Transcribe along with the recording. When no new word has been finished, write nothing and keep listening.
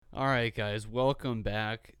All right, guys, welcome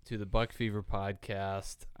back to the Buck Fever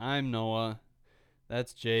podcast. I'm Noah,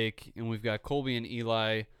 that's Jake, and we've got Kolbe and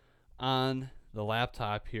Eli on the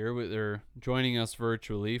laptop here. They're joining us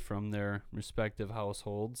virtually from their respective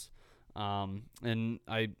households. And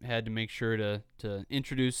I had to make sure to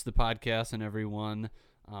introduce the podcast and everyone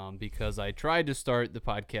because I tried to start the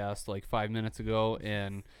podcast like 5 minutes ago,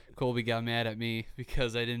 and Kolbe got mad at me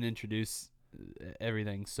because I didn't introduce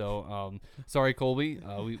everything. So sorry,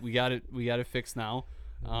 Kolbe. We got it fixed now.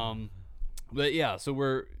 But yeah, so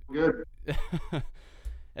we're Good.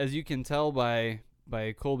 as you can tell by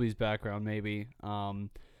Kolbe's background, maybe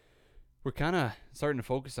we're kind of starting to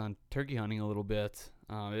focus on turkey hunting a little bit.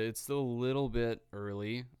 It's still a little bit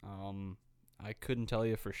early. I couldn't tell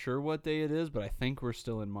you for sure what day it is, but I think we're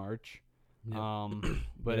still in March. Yep.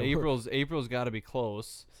 But Yeah, April's got to be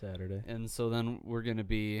close, Saturday. and so then we're gonna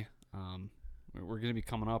be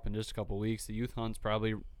coming up in just a couple weeks. The youth hunt's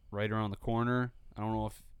probably right around the corner. I don't know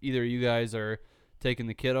if either of you guys are taking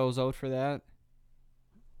the kiddos out for that.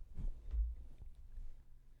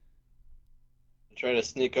 Try to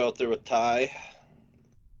sneak out there with Ty.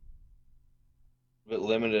 A bit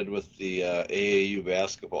limited with the AAU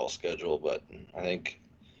basketball schedule, but I think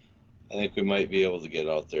we might be able to get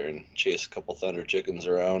out there and chase a couple thunder chickens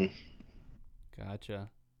around. Gotcha.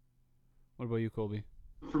 What about you, Kolbe?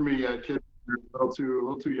 For me, kids are a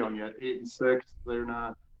little too young yet. 8 and 6, they're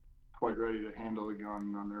not quite ready to handle a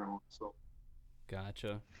gun on their own. So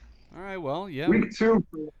Gotcha. All right. Well, yeah. week two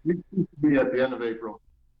will be at the end of April.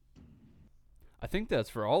 I think that's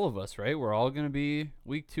for all of us, right? We're all going to be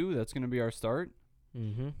week 2. That's going to be our start.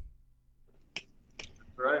 Mm-hmm.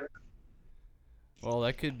 Right. Well,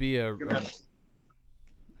 that could be Gonna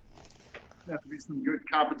have to be some good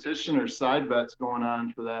competition or side bets going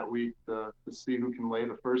on for that week to see who can lay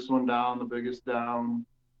the first one down, the biggest down,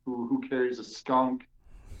 who carries a skunk.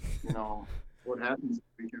 You know what happens this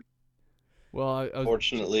weekend. well. I was,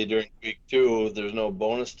 Fortunately, during week 2, there's no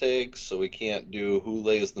bonus tags, so we can't do who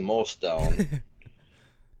lays the most down.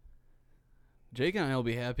 Jake and I will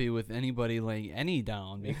be happy with anybody laying any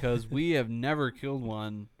down because we have never killed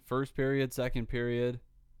one first period, second period.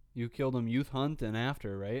 You killed them youth hunt and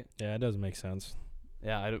after, right? Yeah, it does make sense.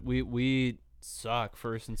 Yeah, we suck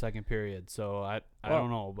first and second period, so I don't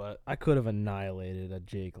know, but I could have annihilated a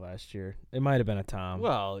Jake last year. It might have been a Tom.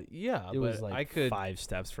 well, yeah, it but was like I could 5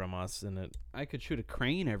 steps from us, and I could shoot a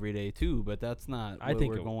crane every day too, but that's not I what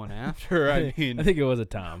think we're it- going after. I mean, I think it was a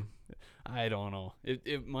Tom. I don't know.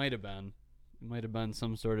 It might have been. It might have been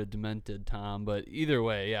some sort of demented Tom, but either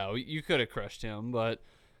way, yeah, you could have crushed him, but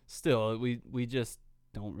still, we just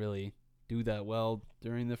don't really do that well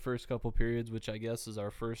during the first couple periods, which I guess is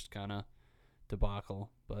our first kind of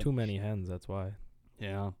debacle. But Too many hens, that's why.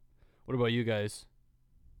 yeah. What about you guys?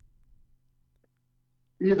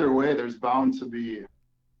 Either way, there's bound to be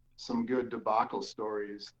some good debacle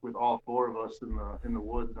stories with all 4 of us in the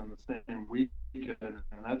woods on the same weekend,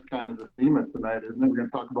 and that's kind of the theme of tonight, isn't it? We're going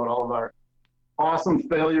to talk about all of our awesome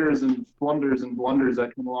failures and blunders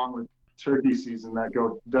that come along with turkey season that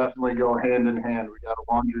definitely go hand in hand. We got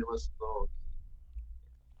a laundry list of those.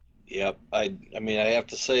 Yep. I mean, I have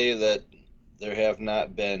to say that there have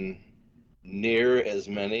not been near as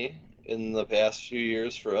many in the past few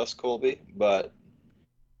years for us, Kolbe, but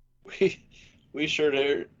we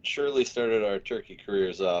surely started our turkey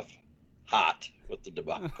careers off hot with the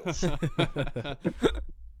debacles.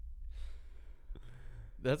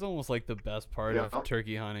 That's almost like the best part of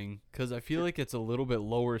turkey hunting because I feel like it's a little bit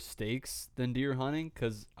lower stakes than deer hunting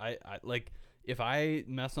because I like if I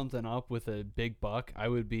mess something up with a big buck, I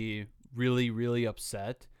would be really, really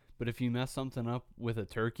upset. But if you mess something up with a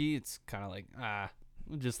turkey, it's kind of like,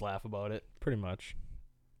 we'll just laugh about it. Pretty much.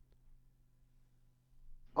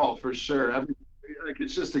 Oh, for sure. Like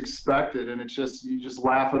it's just expected, and it's just you just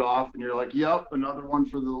laugh it off, and you're like, "Yep, another one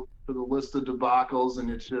for the list of debacles."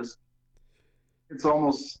 And it's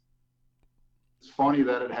almost funny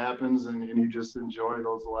that it happens, and you just enjoy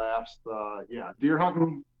those laughs. Yeah, deer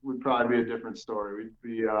hunting would probably be a different story. We'd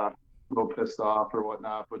be a little pissed off or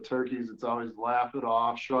whatnot, but turkeys, it's always laugh it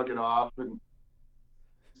off, shrug it off, and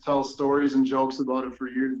tell stories and jokes about it for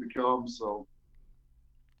years to come. So.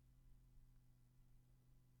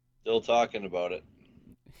 Still talking about it.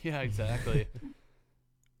 Yeah, exactly.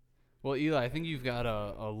 Well, Eli, I think you've got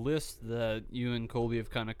a list that you and Kolbe have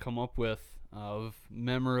kind of come up with of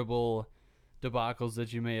memorable debacles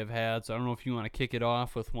that you may have had. So I don't know if you want to kick it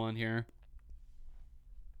off with one here.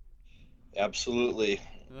 Absolutely.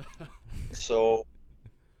 So,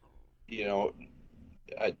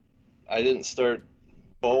 I didn't start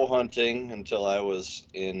bow hunting until I was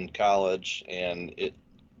in college, and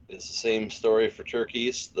it's the same story for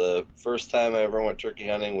turkeys. The first time I ever went turkey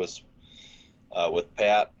hunting was with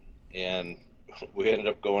Pat, and we ended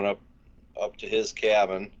up going up to his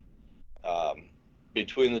cabin.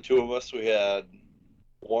 Between the two of us, we had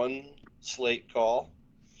one slate call,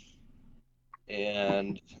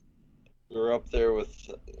 and we were up there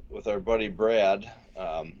with our buddy Brad.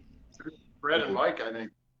 Brad and Mike, I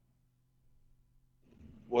think.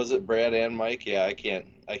 Was it Brad and Mike? Yeah, I can't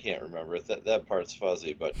remember. That part's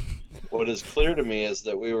fuzzy. But what is clear to me is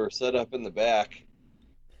that we were set up in the back,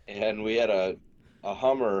 and we had a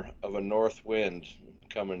hummer of a north wind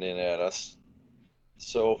coming in at us.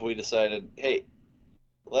 So we decided, hey,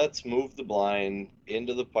 let's move the blind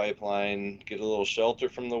into the pipeline, get a little shelter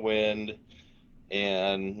from the wind,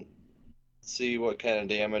 and see what kind of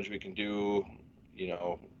damage we can do,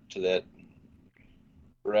 to that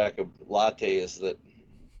rack of lattes that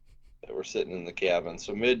were sitting in the cabin.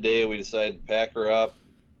 So midday, we decided to pack her up,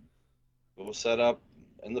 go set up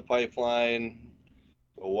in the pipeline,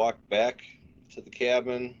 go walk back to the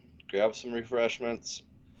cabin, grab some refreshments,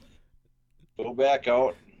 go back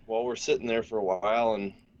out. While we're sitting there for a while,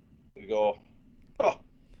 and we go, oh,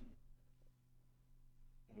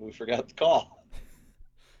 we forgot the call.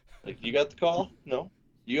 Like, you got the call? No.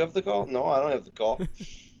 You have the call? No, I don't have the call.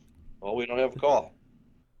 Well, we don't have a call.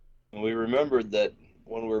 And we remembered that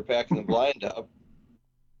when we were packing the blind up,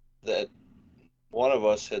 that one of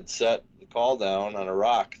us had set the call down on a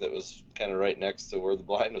rock that was kind of right next to where the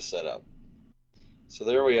blind was set up. So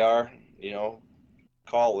there we are,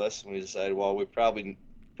 callless, and we decided, well, we probably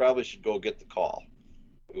should go get the call.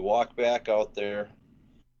 We walk back out there,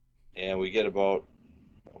 and we get about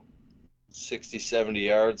 60, 70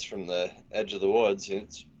 yards from the edge of the woods.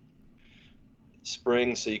 It's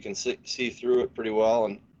spring, so you can see through it pretty well.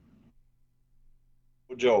 And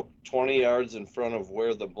Joe, 20 yards in front of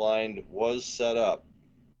where the blind was set up,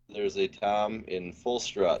 there's a tom in full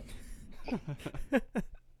strut.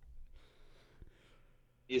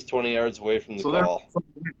 He's 20 yards away from the call.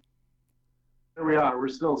 There we are. We're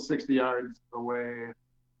still 60 yards away,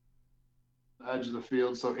 the edge of the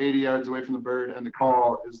field. So 80 yards away from the bird, and the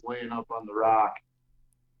call is laying up on the rock.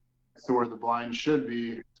 So where the blind should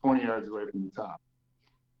be, 20 yards away from the top.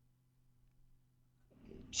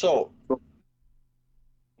 So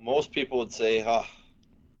most people would say,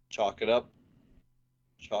 chalk it up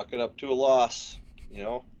to a loss,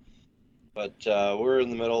 But we're in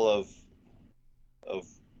the middle of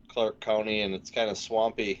Clark County, and it's kind of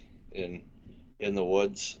swampy in the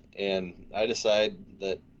woods, and I decide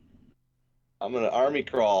that I'm going to army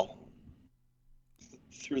crawl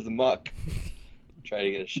through the muck, try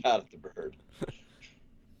to get a shot at the bird.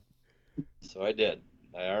 So I did.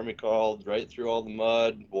 I army crawled right through all the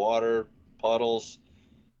mud, water, puddles,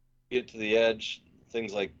 get to the edge,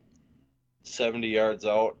 things like 70 yards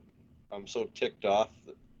out. I'm so ticked off.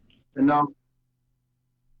 And now,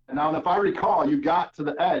 if I recall, you got to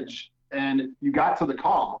the edge and you got to the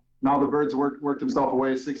call. Now the bird's worked himself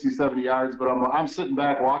away 60, 70 yards, but I'm sitting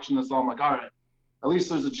back watching this. I'm like, all right, at least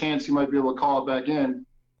there's a chance you might be able to call it back in.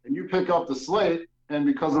 And you pick up the slate, and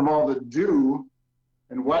because of all the dew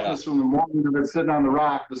and wetness from the morning of it sitting on the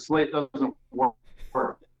rock, the slate doesn't work.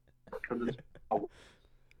 Because it's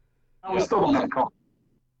we still don't have a call.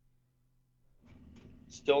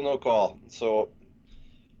 Still no call. So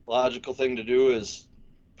logical thing to do is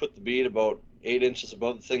put the bead about 8 inches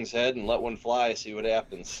above the thing's head and let one fly, see what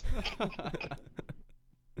happens.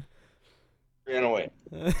 Ran away.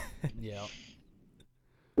 Yeah.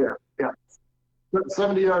 Yeah.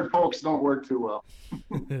 70-yard pokes don't work too well.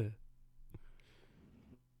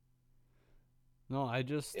 No, I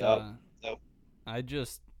just I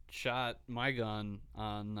just shot my gun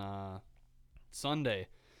on Sunday.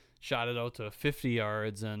 Shot it out to 50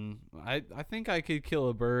 yards, and I think I could kill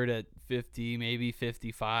a bird at 50, maybe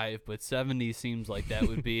 55, but 70 seems like that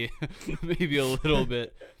would be maybe a little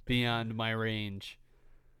bit beyond my range.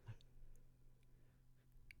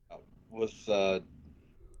 With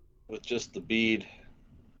just the bead.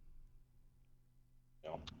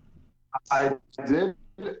 I did.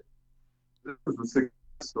 This is a sick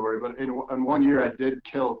story, but in 1 year I did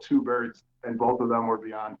kill 2 birds, and both of them were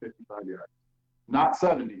beyond 55 yards. Not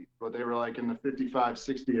 70, but they were like in the 55,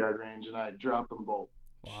 60-yard range, and I dropped them both.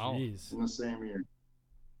 Wow. Jeez. In the same year.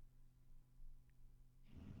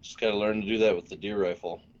 Just got to learn to do that with the deer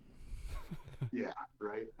rifle. Yeah,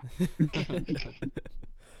 right.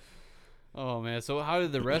 Oh, man. So how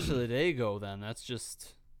did the rest of the day go then? That's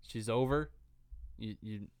just, she's over?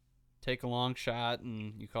 You take a long shot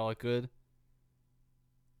and you call it good?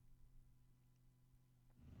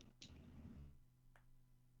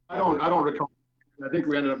 I don't recall I think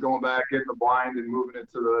we ended up going back, getting the blind, and moving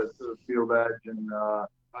it to the field edge. And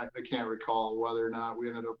I can't recall whether or not we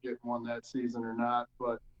ended up getting one that season or not,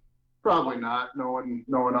 but probably not. Knowing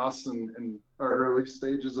us and our early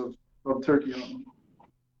stages of turkey hunting.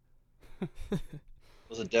 It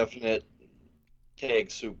was a definite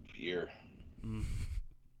tag soup year. Mm.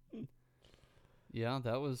 Yeah,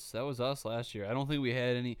 that was us last year. I don't think we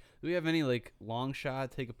had any. Do we have any like long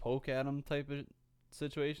shot, take a poke at them type of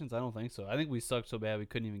situations? I don't think so. I think we sucked so bad we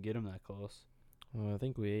couldn't even get them that close. Well, I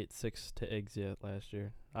think we ate 6 tags yet last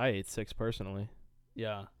year. I ate 6 personally.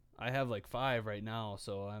 Yeah, I have like 5 right now,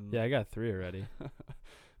 so I'm. Yeah, I got 3 already.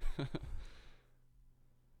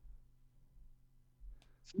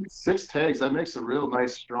 6 tags. That makes a real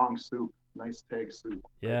nice strong soup. Nice tag soup.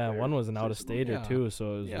 Yeah, right one there. was an out of stater Yeah. too,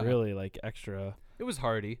 so it was Yeah. really like extra It was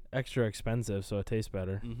hearty. expensive, so it tastes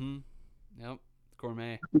better. Mm-hmm. Yep.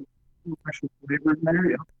 Gourmet.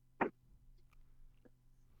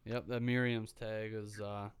 Yep. That Miriam's tag is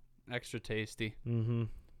extra tasty. Mm-hmm.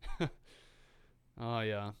 Oh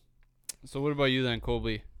yeah. So what about you then,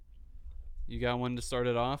 Kolbe? You got one to start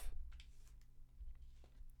it off?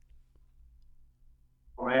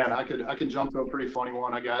 Oh, man, I could jump to a pretty funny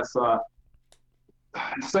one, I guess.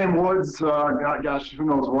 Same woods. Gosh, who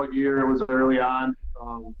knows what year it was early on.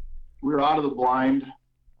 We were out of the blind,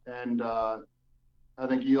 and I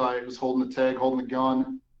think Eli was holding the tag, holding the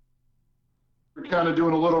gun. We're kind of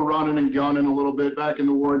doing a little running and gunning a little bit back in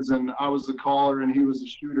the woods, and I was the caller and he was the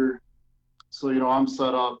shooter. So, I'm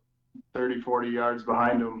set up 30, 40 yards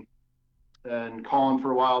behind him and calling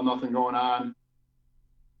for a while, nothing going on.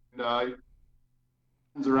 And he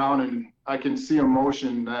turns around and I can see a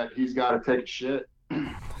motion that he's got to take a shit.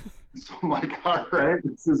 So I'm like, all right,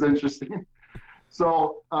 this is interesting.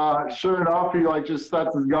 So sure enough, he just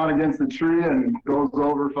sets his gun against the tree and goes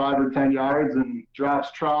over 5 or 10 yards and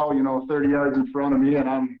drops trow, 30 yards in front of me. And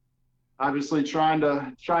I'm obviously trying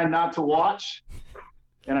not to watch.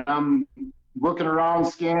 And I'm looking around,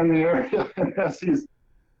 scanning the area. And as he's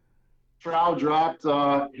trow dropped,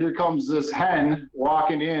 here comes this hen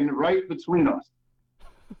walking in right between us.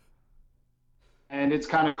 And it's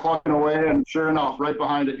kind of clucking away, and sure enough, right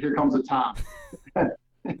behind it, here comes a tom.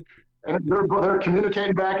 And they're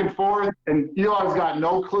communicating back and forth, and Eli's got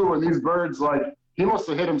no clue. And these birds, he must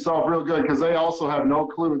have hit himself real good, because they also have no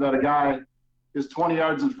clue that a guy is 20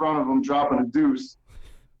 yards in front of them dropping a deuce.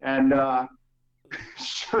 And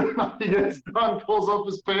sure enough, he gets done, pulls up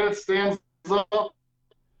his pants, stands up,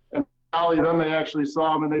 and then they actually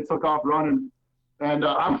saw him, and they took off running. And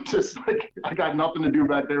I'm just I got nothing to do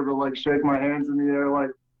back there but shake my hands in the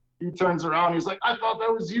air. He turns around, he's like, I thought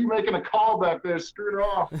that was you making a call back there, screwed it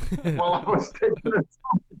off while I was taking it.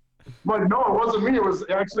 I'm like, no, it wasn't me. It was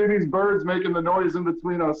actually these birds making the noise in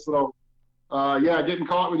between us. So, yeah, getting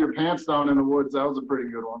caught with your pants down in the woods, that was a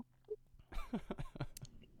pretty good one.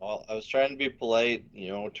 Well, I was trying to be polite,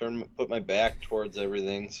 put my back towards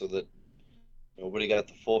everything so that nobody got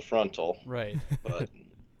the full frontal. Right. But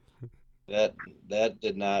that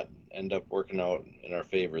did not end up working out in our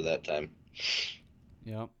favor that time.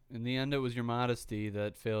 Yep. In the end, it was your modesty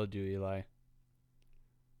that failed you, Eli.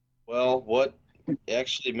 Well, what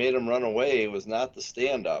actually made him run away was not the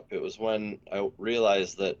stand-up. It was when I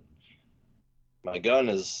realized that my gun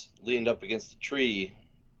is leaned up against a tree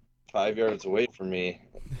 5 yards away from me,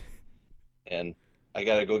 and I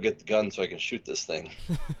got to go get the gun so I can shoot this thing.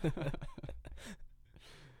 That's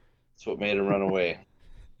what made him run away.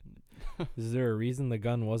 Is there a reason the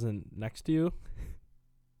gun wasn't next to you?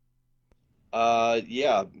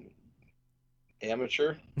 Yeah.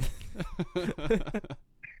 Amateur.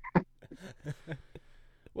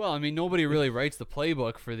 Well, I mean, nobody really writes the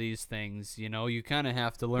playbook for these things, You kind of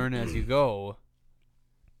have to learn as you go.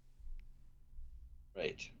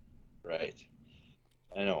 Right.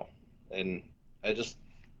 I know. And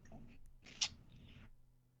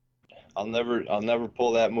I'll never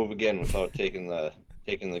pull that move again without taking the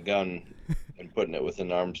gun and putting it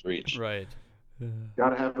within arm's reach. Right. Got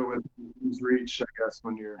to have it within reach, I guess,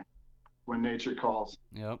 when nature calls.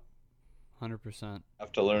 Yep. 100%.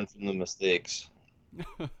 Have to learn from the mistakes.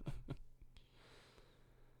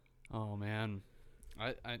 Oh man,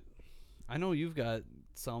 I know you've got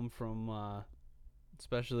some from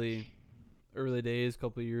especially early days, a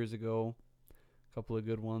couple of years ago. A couple of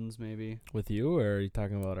good ones, maybe. With you, or are you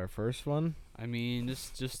talking about our first one? I mean,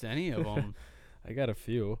 just any of them. I got a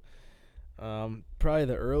few. Probably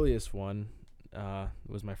the earliest one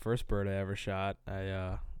was my first bird I ever shot.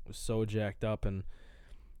 I was so jacked up, and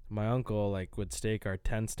my uncle would stake our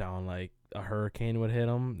tents down like a hurricane would hit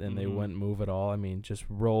them, and they wouldn't move at all. I mean, just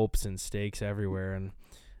ropes and stakes everywhere. And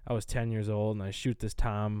I was 10 years old, and I shoot this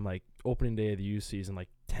tom like opening day of the youth season, like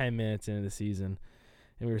 10 minutes into the season,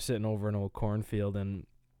 and we were sitting over an old cornfield, and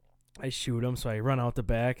I shoot him. So I run out the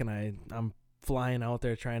back, and I'm flying out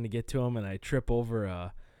there trying to get to him, and I trip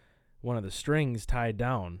over one of the strings tied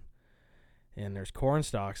down, and there's corn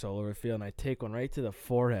stalks all over the field, and I take one right to the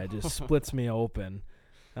forehead, just splits me open.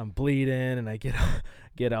 I'm bleeding, and I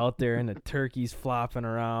get out there, and the turkey's flopping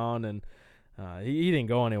around, and he didn't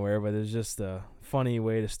go anywhere, but it was just a funny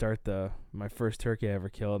way to start my first turkey I ever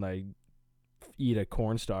killed. I eat a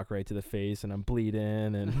corn stalk right to the face, and I'm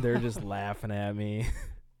bleeding, and they're just laughing at me.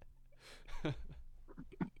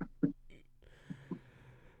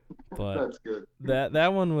 But That's good.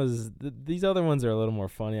 that one was these other ones are a little more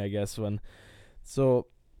funny, I guess. When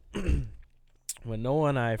Noah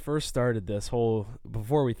and I first started this whole,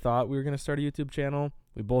 before we thought we were going to start a YouTube channel,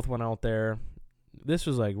 we both went out there. This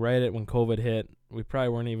was like right at when COVID hit. We probably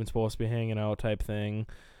weren't even supposed to be hanging out type thing.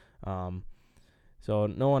 So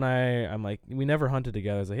Noah and I'm like, we never hunted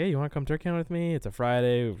together. I was like, hey, you want to come turkey hunting with me? It's a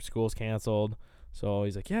Friday. School's canceled. So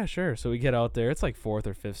he's like, yeah, sure. So we get out there. It's like 4th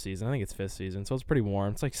or 5th season. I think it's 5th season. So it's pretty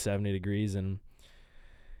warm. It's like 70 degrees. And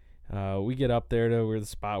we get up there to where the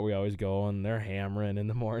spot we always go, and they're hammering in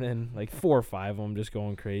the morning. Like 4 or 5 of them just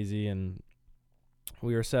going crazy. And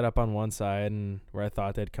we were set up on one side, and where I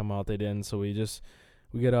thought they'd come out, they didn't. So we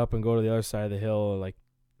get up and go to the other side of the hill, like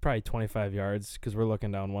probably 25 yards, because we're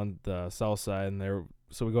looking down the south side.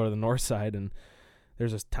 So we go to the north side, and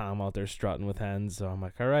there's this tom out there strutting with hens. So I'm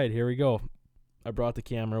like, all right, here we go. I brought the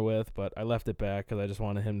camera with, but I left it back because I just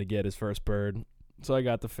wanted him to get his first bird. So I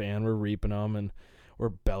got the fan. We're reaping them, and we're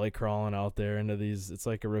belly crawling out there into these. It's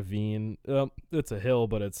like a ravine. It's a hill,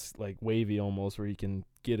 but it's like wavy almost, where you can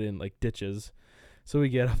get in like ditches. So we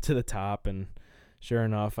get up to the top, and sure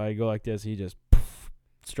enough, I go like this. He just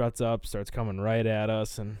struts up, starts coming right at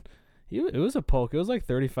us, and it was a poke. It was like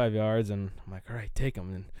 35 yards, and I'm like, all right, take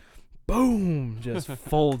him. And boom, just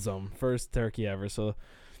folds him. First turkey ever. So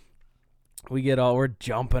we're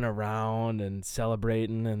jumping around and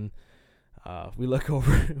celebrating, and we look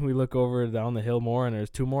over down the hill more, and there's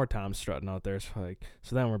 2 more toms strutting out there. So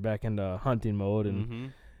then we're back into hunting mode,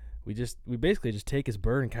 and we basically just take his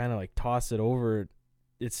bird and kind of like toss it over.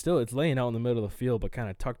 It's laying out in the middle of the field, but kind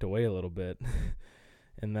of tucked away a little bit.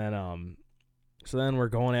 And then so then we're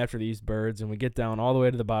going after these birds, and we get down all the way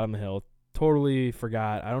to the bottom of the hill. Totally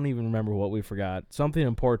forgot. I don't even remember what we forgot. Something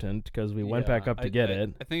important, because we went back up to get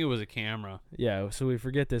it. I think it was a camera. Yeah, so we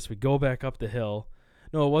forget this. We go back up the hill.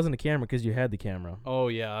 No, it wasn't a camera, because you had the camera. Oh,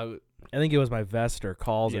 yeah. I think it was my vest or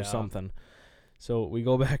calls or something. So we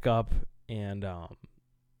go back up, and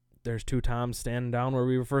there's 2 toms standing down where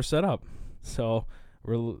we were first set up. So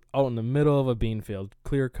we're out in the middle of a bean field,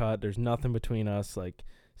 clear cut. There's nothing between us, like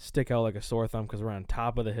stick out like a sore thumb, because we're on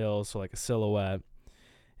top of the hill, so like a silhouette.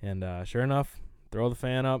 And sure enough, throw the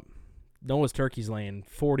fan up. Noah's turkey's laying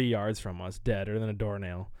 40 yards from us, deader than a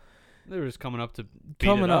doornail. They were just coming up to beat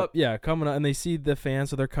it up. Yeah, coming up, and they see the fan,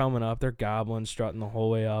 so they're coming up. They're gobbling, strutting the whole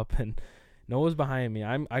way up, and Noah's behind me.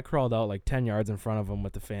 I crawled out like 10 yards in front of him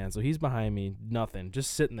with the fan, so he's behind me, nothing,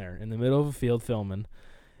 just sitting there in the middle of a field filming.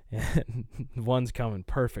 And one's coming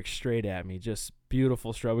perfect straight at me, just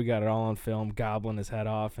beautiful strut. We got it all on film, gobbling his head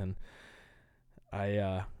off, and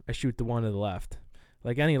I shoot the one to the left.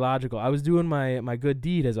 Like any logical, I was doing my good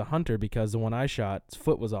deed as a hunter, because the one I shot, his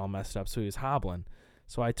foot was all messed up, so he was hobbling.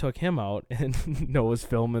 So I took him out, and Noah's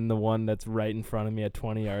filming the one that's right in front of me at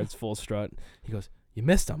 20 yards, full strut. He goes, "You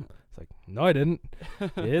missed him." It's like, "No, I didn't.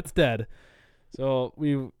 It's dead." So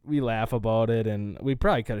we laugh about it, and we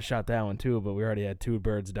probably could have shot that one too, but we already had 2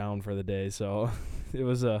 birds down for the day. So it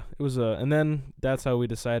was and then that's how we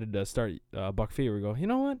decided to start buck fever. We go, you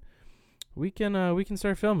know what? We can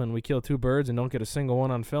start filming. We kill 2 birds and don't get a single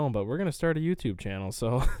one on film, but we're gonna start a YouTube channel.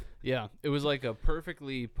 So yeah, it was like a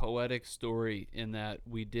perfectly poetic story in that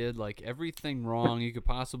we did like everything wrong you could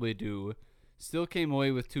possibly do, still came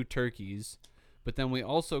away with 2 turkeys, but then we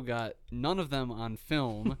also got none of them on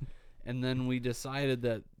film. And then we decided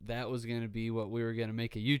that was going to be what we were going to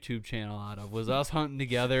make a YouTube channel out of, was us hunting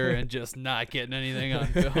together and just not getting anything on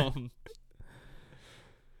film.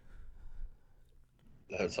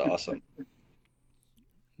 That's awesome.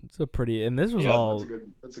 It's a pretty, and this was all.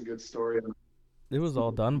 That's a good story. It was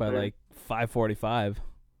all done by like 5:45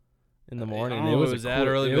 in the morning. It was that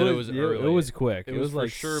early, but it was early. It was quick. It was like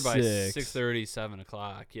for sure by 6:30, 7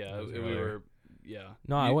 o'clock. Yeah, we were. Yeah.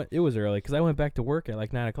 No, it was early because I went back to work at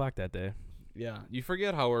like 9 o'clock that day. Yeah, you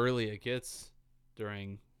forget how early it gets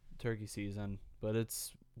during turkey season, but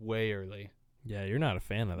it's way early. Yeah, you're not a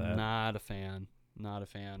fan of that. Not a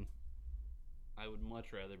fan. I would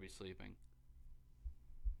much rather be sleeping.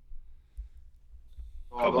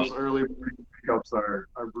 Oh, those early pickups are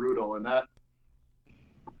brutal, and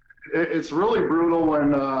it's really brutal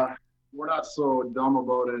when we're not so dumb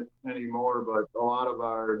about it anymore. But a lot of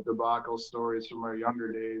our debacle stories from our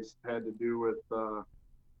younger days had to do with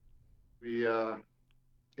we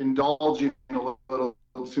indulging a little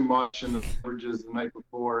too much in the beverages the night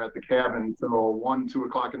before at the cabin until 1, 2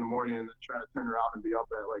 o'clock in the morning, and then trying to turn around and be up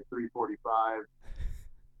at like 3:45.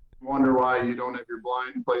 Wonder why you don't have your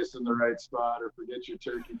blind placed in the right spot, or forget your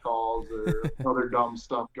turkey calls, or other dumb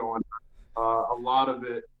stuff going on. A lot of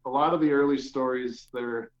the early stories,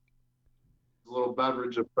 there's a little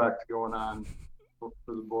beverage effect going on for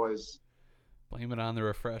the boys. Blame it on the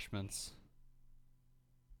refreshments.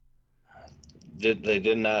 They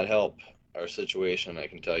did not help our situation, I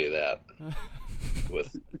can tell you that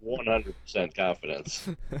with 100% confidence.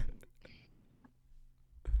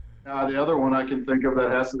 The other one I can think of that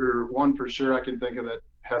has, or one for sure I can think of that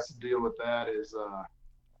has to deal with that is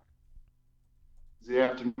the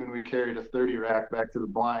afternoon we carried a 30 rack back to the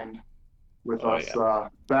blind with us. Yeah.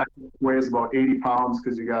 Back weighs about 80 pounds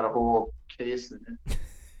because you got a whole case in it.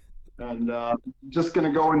 And just going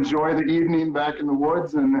to go enjoy the evening back in the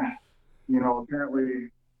woods and, apparently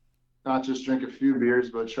not just drink a few beers,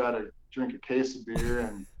 but try to drink a case of beer.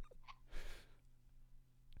 And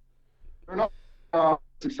we're not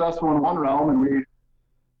successful in one realm, and we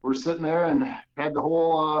were sitting there and had the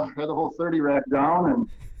whole 30 rack down, and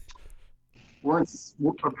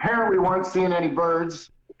apparently weren't seeing any birds,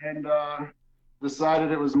 and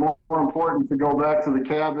decided it was more important to go back to the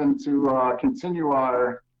cabin to continue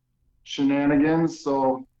our shenanigans.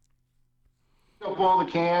 So pick up all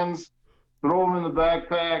the cans, throw them in the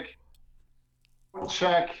backpack,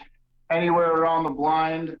 check anywhere around the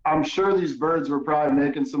blind. I'm sure these birds were probably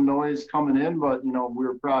making some noise coming in, but we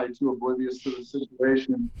were probably too oblivious to the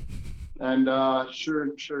situation. And sure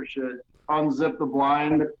shit, unzip the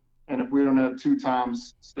blind, and if we don't have two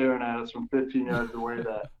toms staring at us from 15 yards away,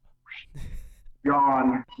 that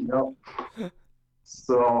gone. Yep.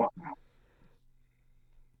 So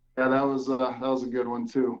yeah, that was a good one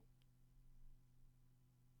too.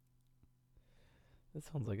 That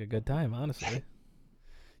sounds like a good time, honestly.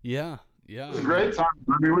 Yeah. It was a great time.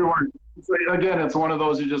 I mean, we weren't. It's one of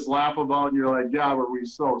those you just laugh about, and you're like, "Yeah, were we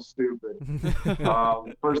so stupid?"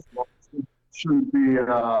 First of all, shouldn't be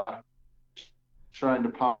trying to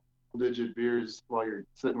pump digit beers while you're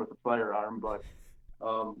sitting with a firearm. But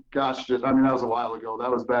gosh, that was a while ago. That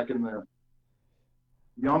was back in the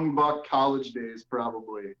young buck college days,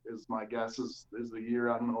 probably, is my guess. Is the year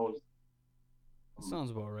on those. Sounds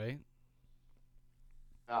about right.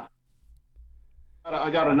 Yeah.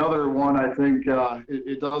 I got another one. I think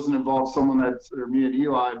it doesn't involve someone or me and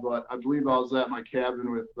Eli, but I believe I was at my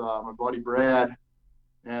cabin with my buddy Brad,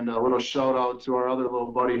 and a little shout out to our other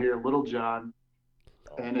little buddy here, Little John.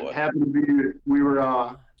 And it happened to be we were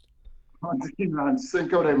hunting on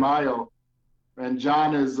Cinco de Mayo, and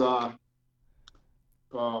John is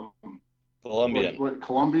Colombian.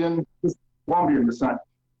 Colombian descent.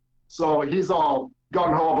 So he's all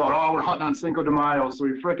gung-ho about, we're hunting on Cinco de Mayo. So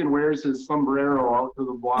he freaking wears his sombrero out to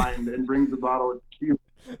the blind and brings a bottle of tequila.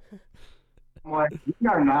 I'm like, we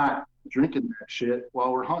are not drinking that shit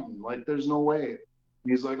while we're hunting. Like, there's no way.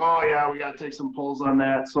 He's like, oh, yeah, we got to take some pulls on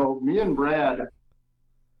that. So me and Brad,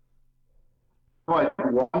 like,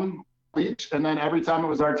 one each, and then every time it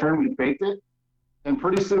was our turn, we baked it. And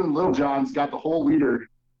pretty soon, Little John's got the whole liter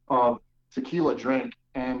of tequila drink,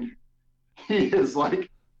 and he is, like,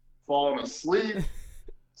 falling asleep,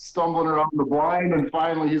 stumbling around the blind, and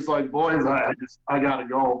finally he's like, boys, I gotta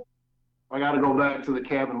go. I gotta go back to the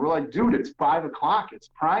cabin. We're like, dude, it's 5 o'clock. It's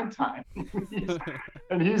prime time.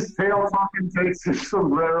 And he's tail talking, takes his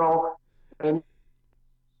sombrero, and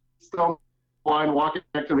stumbling blind, walking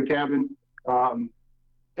back to the cabin. And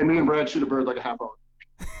me and Brad shoot a bird like a half hour.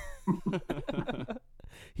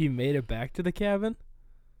 He made it back to the cabin?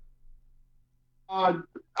 I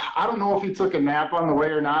don't know if he took a nap on the way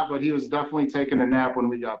or not, but he was definitely taking a nap when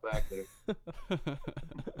we got back there.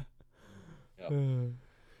 Yep.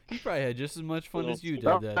 He probably had just as much fun as you did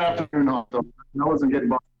that day. Afternoon hunt, though. I wasn't getting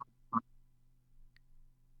busted.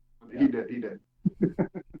 He did.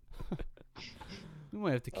 We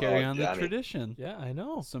might have to carry on the Johnny. tradition. Yeah, I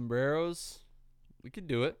know. Sombreros. We could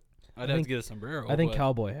do it. I'd have to get a sombrero. I think but-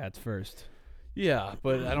 cowboy hats first. Yeah,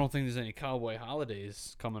 but I don't think there's any cowboy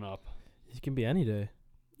holidays coming up. It can be any day.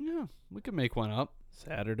 Yeah, we could make one up.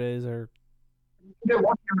 Saturdays are. Yeah,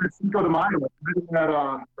 one year at Cinco de Mayo,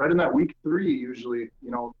 right in that week 3 usually.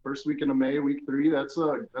 First weekend of May, week 3. That's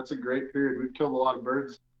a great period. We've killed a lot of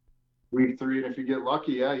birds week 3, and if you get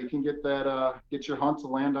lucky, yeah, you can get that get your hunt to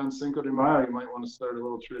land on Cinco de Mayo. You might want to start a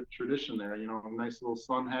little tradition there. You know, a nice little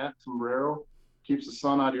sun hat, sombrero, keeps the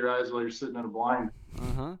sun out of your eyes while you're sitting in a blind.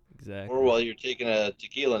 Exactly. Or while you're taking a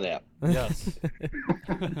tequila nap. Yes.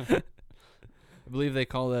 I believe they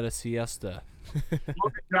call that a siesta.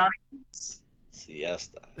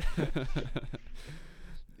 Siesta.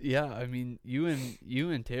 Yeah, I mean, you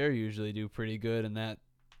and Terry usually do pretty good in that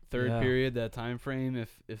third period, that time frame,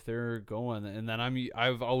 if they're going. And then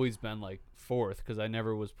I've always been like fourth because I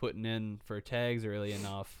never was putting in for tags early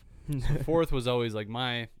enough. So fourth was always like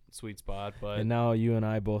my sweet spot. But and now you and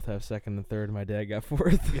I both have second and third. My dad got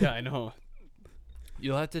fourth. Yeah, I know.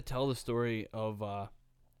 You'll have to tell the story of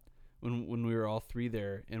when we were all three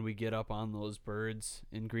there and we get up on those birds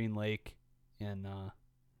in Green Lake and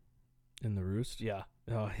in the roost. Yeah.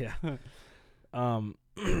 Oh yeah.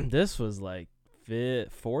 This was like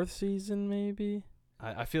fourth season maybe.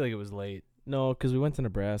 I feel like it was late. No, because we went to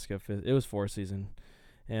Nebraska. It was fourth season,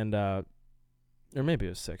 and or maybe it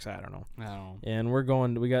was 6. I don't know. And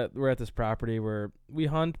we're at this property where we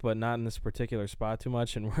hunt, but not in this particular spot too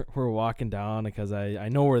much. And we're walking down because I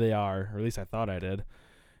know where they are, or at least I thought I did,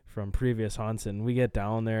 from previous hunts. And we get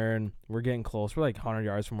down there and we're getting close. We're like 100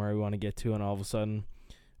 yards from where we want to get to, and all of a sudden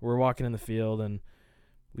we're walking in the field and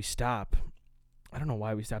we stop. I don't know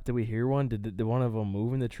why we stopped. Did we hear one? Did one of them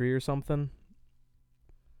move in the tree or something?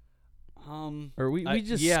 Or we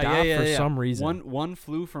just stopped for some reason. One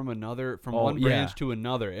flew from one branch to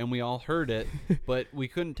another, and we all heard it, but we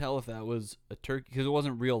couldn't tell if that was a turkey because it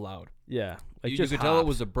wasn't real loud. Yeah, like you could tell it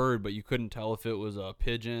was a bird, but you couldn't tell if it was a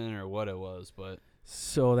pigeon or what it was. But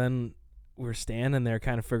so then we're standing there,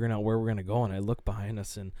 kind of figuring out where we're gonna go, and I look behind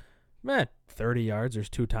us, and 30 yards, there's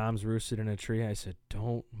 2 toms roosted in a tree. I said,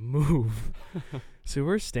 "Don't move." So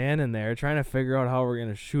we're standing there trying to figure out how we're going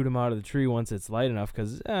to shoot them out of the tree once it's light enough.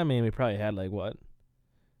 Because, I mean, we probably had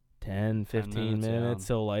 10, 15 minutes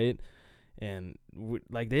till light. And,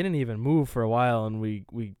 they didn't even move for a while. And we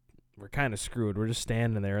were kind of screwed. We're just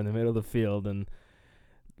standing there in the middle of the field. And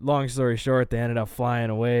long story short, they ended up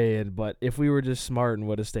flying away. But if we were just smart and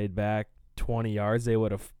would have stayed back 20 yards, they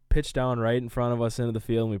would have pitched down right in front of us into the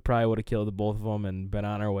field. And we probably would have killed both of them and been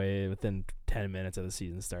on our way within 10 minutes of the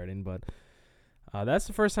season starting. But that's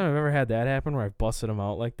the first time I've ever had that happen where I've busted them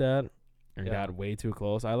out like that and got way too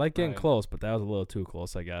close. I like getting close, but that was a little too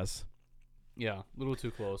close, I guess. Yeah, a little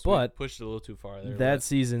too close. But we pushed it a little too far there. That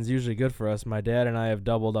season's usually good for us. My dad and I have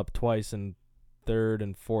doubled up twice in third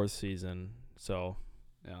and fourth season, so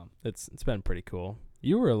yeah, it's been pretty cool.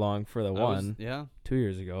 You were along for the one 2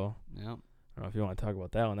 years ago. Yeah, I don't know if you want to talk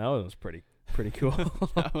about that one. That one was pretty cool.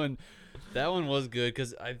 that one was good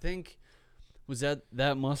because I think.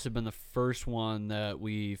 That must have been the first one that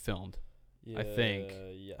we filmed. Yeah, I think.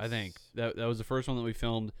 Yes. I think that was the first one that we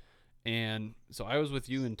filmed, and so I was with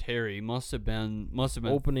you and Terry. Must have been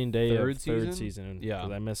opening day third of third season. Yeah,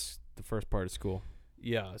 because I missed the first part of school.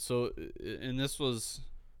 Yeah. So and this was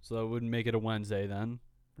that wouldn't make it a Wednesday then,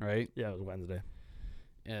 right? Yeah, it was Wednesday.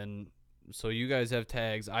 And so you guys have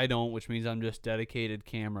tags. I don't, which means I'm just dedicated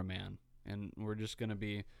cameraman, and we're just gonna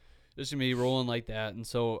be rolling like that. And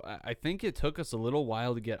so I think it took us a little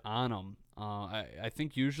while to get on them. I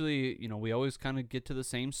think usually, we always kind of get to the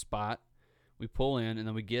same spot. We pull in, and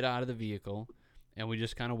then we get out of the vehicle, and we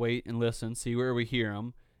just kind of wait and listen, see where we hear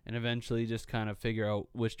them, and eventually just kind of figure out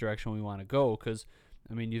which direction we want to go. Because,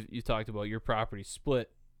 I mean, you talked about your property split.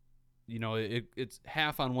 It's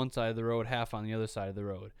half on one side of the road, half on the other side of the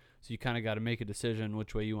road. So you kind of got to make a decision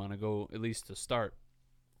which way you want to go, at least to start.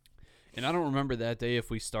 And I don't remember that day if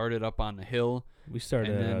we started up on the hill. We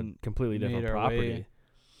started at a completely different property.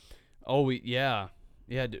 Oh,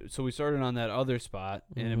 so we started on that other spot,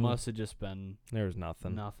 and it must have just been... There was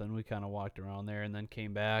nothing. Nothing. We kind of walked around there and then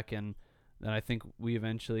came back, and then I think we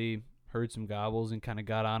eventually heard some gobbles and kind of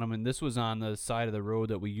got on them. And this was on the side of the road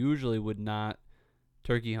that we usually would not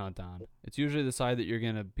turkey hunt on. It's usually the side that you're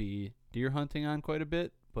going to be deer hunting on quite a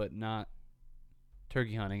bit, but not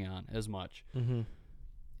turkey hunting on as much. Mm-hmm.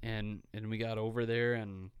 And we got over there,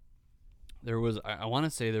 and there was, I want to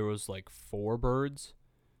say there was 4 birds.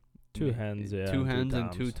 2 hens, 2 hens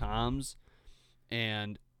and 2 toms.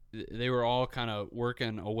 And they were all kind of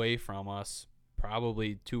working away from us,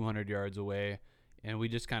 probably 200 yards away. And we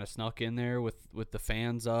just kind of snuck in there with the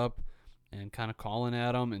fans up and kind of calling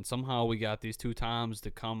at them. And somehow we got these 2 toms to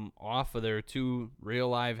come off of their 2 real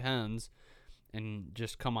live hens and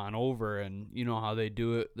just come on over. And you know how they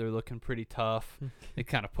do it. They're looking pretty tough. They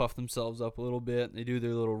kind of puff themselves up a little bit. They do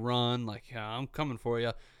their little run like, yeah, I'm coming for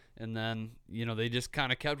you. And then, they just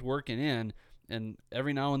kind of kept working in. and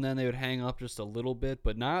every now and then they would hang up just a little bit,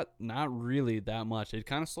 but not really that much. They'd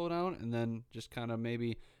kind of slow down and then just kind of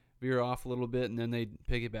maybe veer off a little bit, and then they'd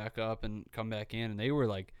pick it back up and come back in, and they were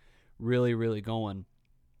like really, really going.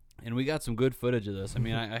 And we got some good footage of this. I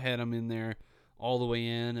mean, I had them in there all the way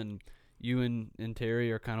in, and you and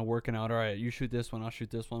Terry are kind of working out, all right, you shoot this one, I'll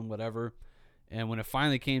shoot this one, whatever. And when it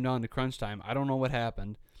finally came down to crunch time, I don't know what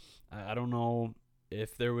happened. I don't know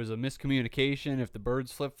if there was a miscommunication, if the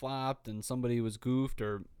birds flip-flopped and somebody was goofed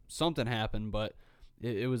or something happened, but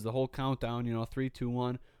it was the whole countdown, 3, 2,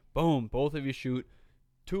 1, boom, both of you shoot,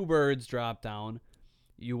 2 birds drop down,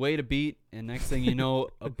 you wait a beat, and next thing you know,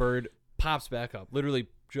 a bird pops back up, literally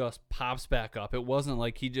just pops back up. It wasn't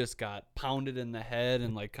like he just got pounded in the head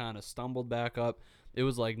and like kind of stumbled back up. It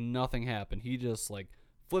was like nothing happened. He just like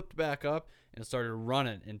flipped back up and started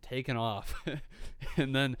running and taking off.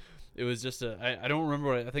 And then it was just I don't remember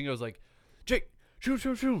what I think it was like, Jake, shoot,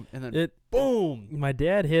 and then boom. My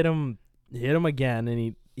dad hit him again,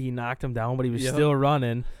 and he knocked him down, but he was still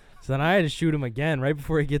running. So then I had to shoot him again right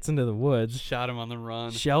before he gets into the woods. Shot him on the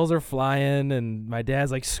run. Shells are flying, and my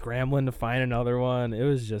dad's like scrambling to find another one. It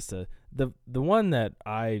was just the one that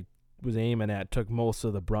I was aiming at took most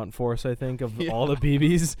of the brunt force, I think, of all the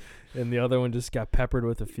BBs, and the other one just got peppered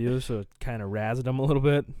with a few, so it kind of razzed him a little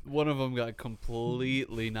bit. One of them got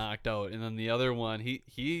completely knocked out, and then the other one,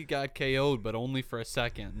 he got KO'd, but only for a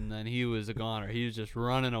second, and then he was a goner. He was just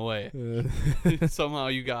running away. Somehow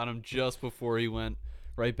you got him just before he went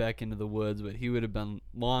right back into the woods, but he would have been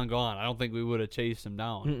long gone. I don't think we would have chased him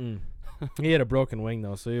down. He had a broken wing,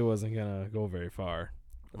 though, so he wasn't going to go very far.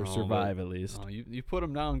 Or survive, at least. Oh, you put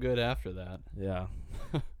him down good after that. Yeah.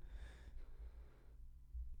 Knock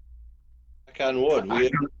on wood. We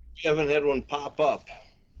haven't had one pop up.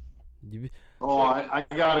 I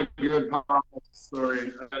got a good pop-up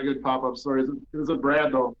story. It was a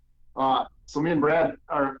Brad, though. So me and Brad,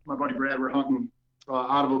 my buddy Brad, were hunting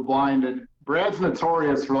out of a blind, and Brad's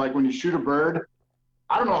notorious for, like, when you shoot a bird,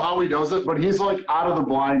 I don't know how he does it, but he's, like, out of the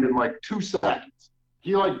blind in, like, 2 seconds.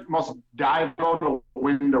 He, like, must dive out the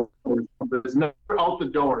window or something. He's never out the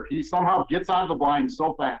door. He somehow gets out of the blind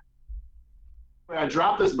so fast. I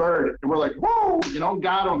drop this bird, and we're like, whoa,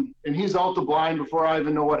 got him. And he's out the blind before I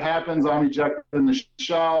even know what happens. I'm ejecting the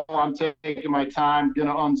shell. I'm taking my time, going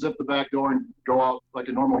to unzip the back door and go out like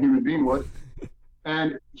a normal human being would.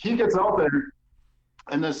 And he gets out there,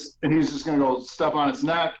 and he's just going to go step on its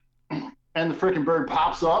neck, and the freaking bird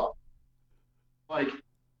pops up, like,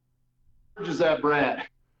 charges at Brad,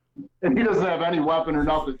 and he doesn't have any weapon or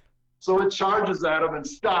nothing. So it charges at him and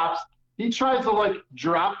stops. He tries to, like,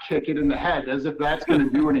 drop kick it in the head as if that's going to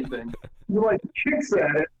do anything. He, like, kicks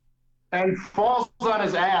at it and falls on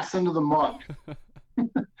his ass into the mud.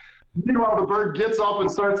 Meanwhile, the bird gets up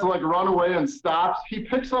and starts to, like, run away and stops. He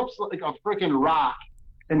picks up, like, a freaking rock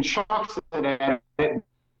and chucks it at it.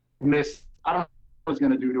 Missed. I don't know what he's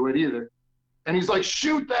going to do to it either. And he's like,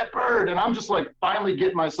 shoot that bird. And I'm just, like, finally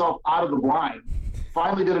getting myself out of the blind.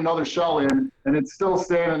 Finally get another shell in, and it's still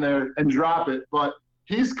standing there, and drop it. But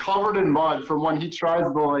he's covered in mud from when he tries to,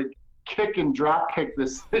 like, kick and drop kick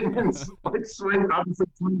this thing and, like, swing opposite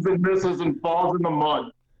swings and misses and falls in the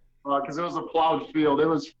mud. Because it was a plowed field. It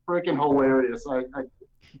was freaking hilarious. I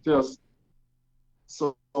just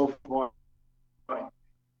so fun.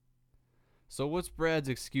 So what's Brad's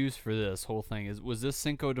excuse for this whole thing? Was this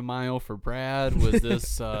Cinco de Mayo for Brad? Was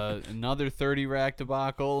this another 30 rack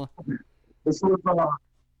debacle? This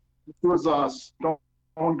was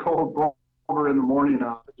stone cold over in the morning.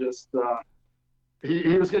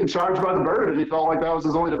 He was getting charged by the bird, and he felt like that was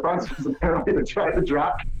his only defense, apparently, to try to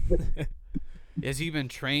drop. Has he been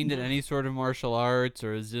trained in any sort of martial arts,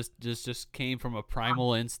 or is this just came from a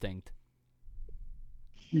primal instinct?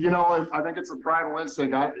 I think it's a primal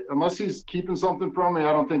instinct. Unless he's keeping something from me,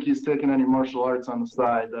 I don't think he's taking any martial arts on the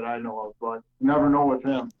side that I know of, but you never know with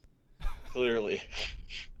him. Clearly.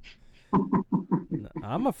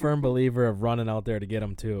 I'm a firm believer of running out there to get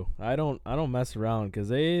them too. I don't mess around, because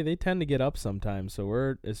they tend to get up sometimes.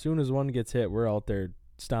 So as soon as one gets hit, we're out there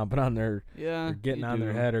stomping on their, or getting on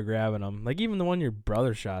their head or grabbing them. Like even the one your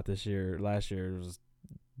brother shot last year was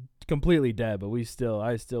completely dead, but I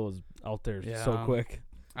still was out there so quick.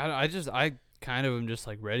 I kind of am just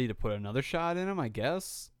like ready to put another shot in them, I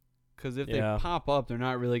guess. Because if they pop up, they're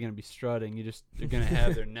not really going to be strutting. They're going to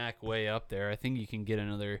have their neck way up there. I think you can get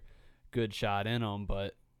another good shot in them,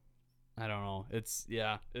 but I don't know. It's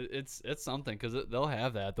something, because they'll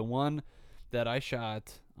have that. The one that I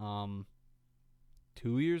shot 2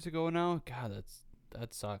 years ago now, God,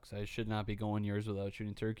 that sucks. I should not be going years without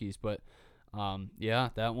shooting turkeys, but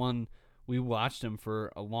that one, we watched him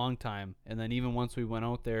for a long time, and then even once we went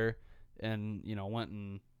out there and went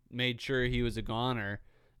and made sure he was a goner,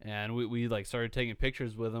 and we like started taking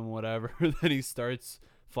pictures with him, whatever. Then he starts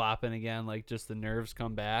flopping again, like just the nerves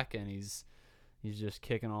come back, and he's just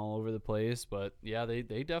kicking all over the place. But yeah,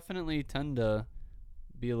 they definitely tend to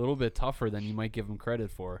be a little bit tougher than you might give them credit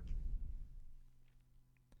for.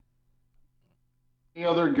 Any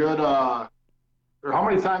other good or how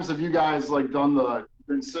many times have you guys like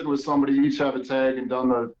been sitting with somebody, each have a tag, and done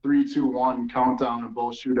the 3, 2, 1 countdown and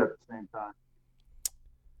both shoot at the same time?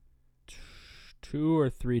 2 or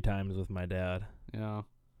 3 times with my dad. Yeah.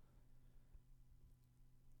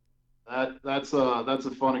 That's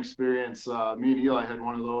a fun experience. Me and Eli had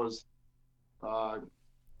one of those a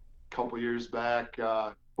couple years back.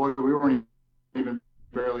 Boy, we weren't even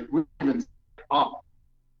up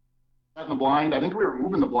in the blind. I think we were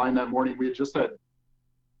moving the blind that morning. We had just had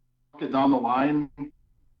it down the line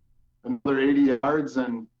another 80 yards,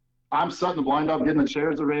 and I'm setting the blind up, getting the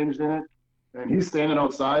chairs arranged in it, and he's standing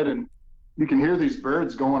outside, and you can hear these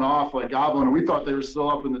birds going off like gobbling, and we thought they were still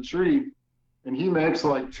up in the tree. And he makes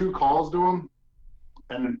like 2 calls to him,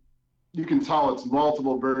 and you can tell it's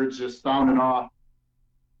multiple birds just sounding off.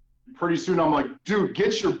 Pretty soon I'm like, dude,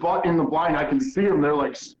 get your butt in the blind. I can see them. They're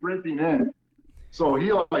like sprinting in. So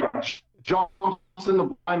he like jumps in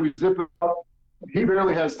the blind. We zip it up. He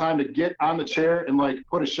barely has time to get on the chair and like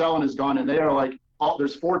put a shell in his gun. And they are like,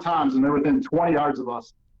 there's 4 times, and they're within 20 yards of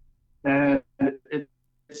us. And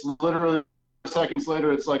it's literally seconds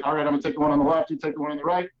later, it's like, all right, I'm gonna take the one on the left, you take the one on the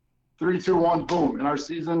right. 3, 2, 1, boom. And our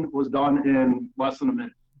season was done in less than a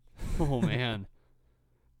minute. Oh, man.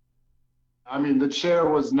 I mean, the chair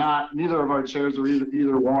was neither of our chairs were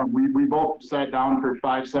either warm. We both sat down for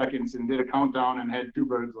 5 seconds and did a countdown and had 2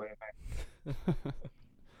 birds laying there.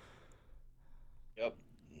 Yep.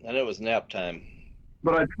 And it was nap time.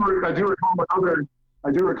 But I do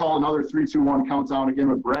recall another 3, 2, 1 countdown again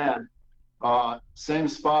with Brad. Same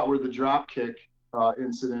spot where the drop kick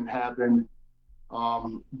incident happened.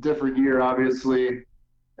 Different year, obviously,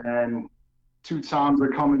 and 2 toms are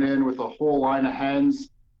coming in with a whole line of hens,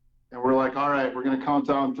 and we're like, all right, we're going to count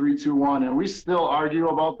down 3, 2, 1, and we still argue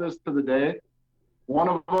about this to the day. One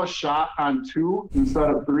of us shot on 2 instead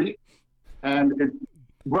of 3, and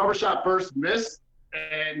whoever shot first missed,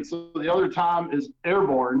 and so the other tom is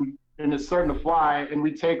airborne, and it's starting to fly, and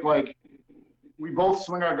we both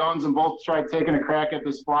swing our guns and both try taking a crack at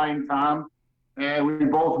this flying tom, and we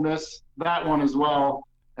both missed that one as well,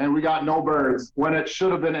 and we got no birds when it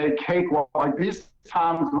should have been a cakewalk. Like, these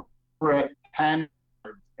toms were at 10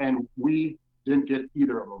 birds, and we didn't get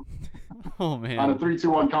either of them. Oh, man. On a 3, 2,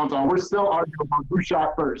 1 countdown. We're still arguing about who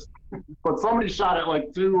shot first. But somebody shot at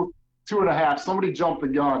like 2, 2.5. Somebody jumped the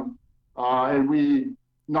gun, and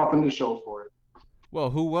nothing to show for it.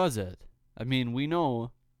 Well, who was it? I mean, we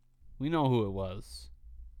know who it was.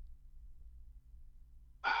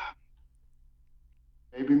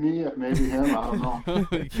 Maybe me, maybe him. I don't know.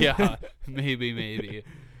 Yeah, maybe.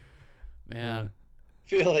 Man,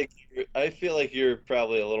 I feel like you're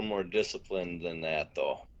probably a little more disciplined than that,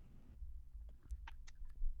 though.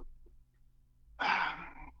 I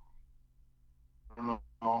don't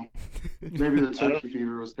know. Maybe the turkey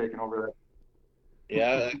fever was taking over that.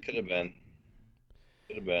 Yeah, that could have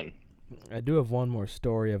been. I do have one more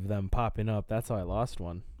story of them popping up. That's how I lost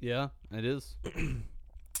one. yeah, it is.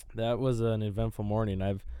 That was an eventful morning.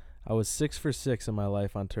 I was 6 for 6 in my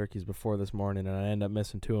life on turkeys before this morning, and I ended up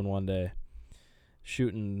missing 2 in one day.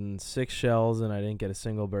 Shooting 6 shells, and I didn't get a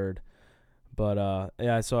single bird. But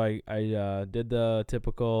yeah, so I did the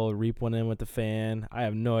typical reap one in with the fan. I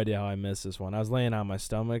have no idea how I missed this one. I was laying on my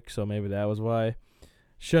stomach, so maybe that was why.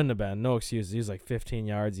 Shouldn't have been. No excuses. He was like 15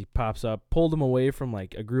 yards. He pops up, pulled him away from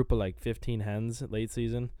like a group of like 15 hens late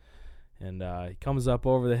season, and he comes up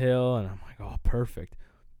over the hill, and I'm like, oh, perfect.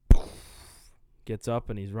 Gets up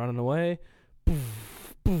and he's running away.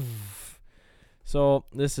 So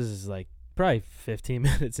this is like probably 15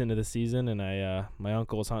 minutes into the season, and my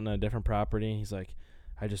uncle was hunting on a different property. He's like,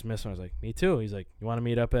 I just missed one. I was like, me too. He's like, you want to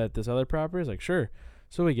meet up at this other property? I was like, sure.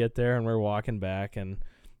 So we get there and we're walking back and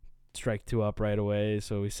strike 2 up right away.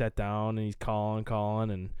 So we sat down and he's calling,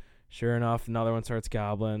 and sure enough, another one starts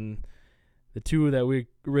gobbling. The 2 that we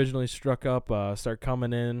originally struck up start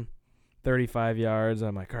coming in 35 yards.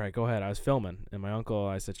 I'm like, all right, go ahead. I was filming, and my uncle,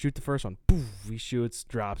 I said, shoot the first one. Poof, he shoots,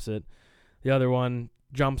 drops it. The other one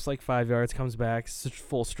jumps like 5 yards, comes back,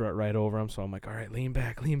 full strut right over him. So I'm like, all right, lean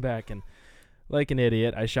back. And like an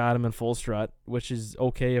idiot, I shot him in full strut, which is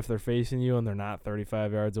okay if they're facing you and they're not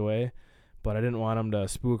 35 yards away. But I didn't want him to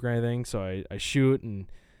spook or anything, so I shoot,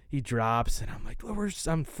 and he drops, and I'm like,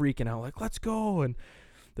 I'm freaking out, like, let's go, and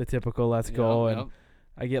the typical let's go, and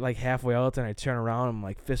I get like halfway out there and I turn around. I'm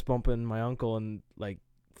like fist bumping my uncle and like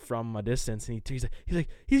from a distance, and he's like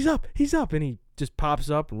he's up, and he just pops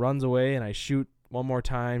up and runs away, and I shoot one more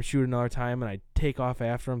time, shoot another time, and I take off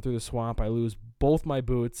after him through the swamp. I lose both my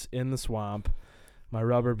boots in the swamp, my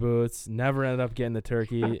rubber boots. Never ended up getting the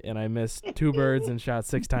turkey, and I missed 2 birds and shot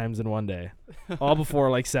 6 times in one day, all before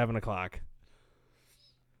like 7:00.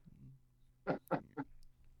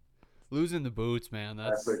 Losing the boots, man.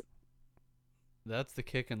 That's the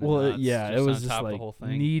kick in the Well, nuts. yeah, just it was on just top of like the whole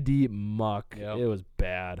thing. knee deep muck. Yep. It was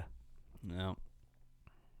bad. No.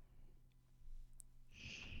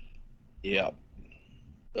 Yep.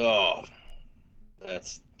 Oh,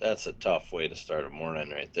 that's a tough way to start a morning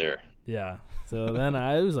right there. Yeah. So then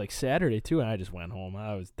it was like Saturday too, and I just went home.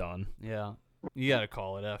 I was done. Yeah. You got to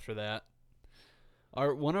call it after that.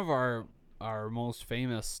 One of our most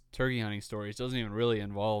famous turkey hunting stories doesn't even really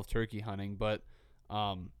involve turkey hunting, but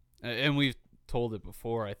and we've told it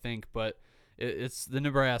before, I think, but it's the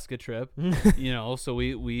Nebraska trip. So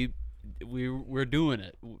we're doing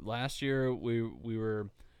it. Last year we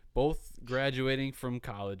were both graduating from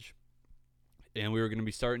college, and we were going to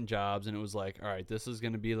be starting jobs, and it was like, all right, this is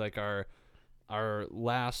going to be like our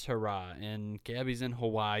last hurrah. And Gabby's in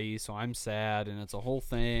Hawaii, so I'm sad, and it's a whole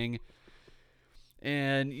thing.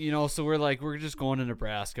 And so we're just going to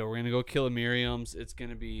Nebraska. We're gonna go kill a Miriam's. It's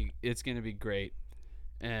gonna be great.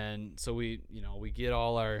 And so we get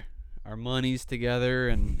all our monies together,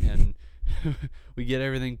 and we get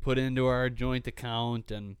everything put into our joint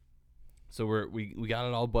account, and so we got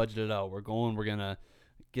it all budgeted out. We're gonna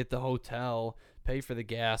get the hotel, pay for the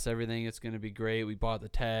gas, everything. It's gonna be great. We bought the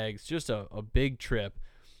tags, just a big trip,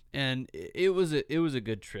 and it was a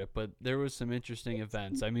good trip. But there was some interesting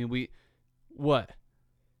events. I mean, what?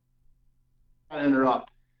 I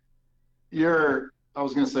interrupt. I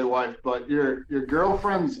was gonna say wife, but your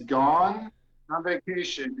girlfriend's gone on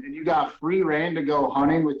vacation, and you got free reign to go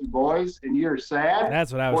hunting with your boys, and you're sad.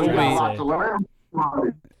 That's what I was Well, you got a trying lot to to say.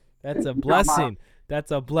 learn. That's a blessing.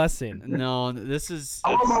 That's a blessing. No, this is.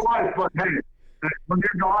 I love my wife, but hey, when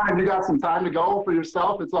you're gone and you got some time to go for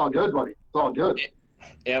yourself, it's all good, buddy. It's all good.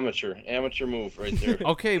 Amateur move right there.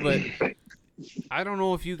 Okay, but I don't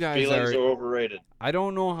know if you guys Feelings are overrated. I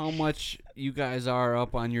don't know how much you guys are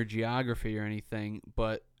up on your geography or anything,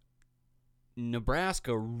 but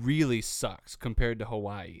Nebraska really sucks compared to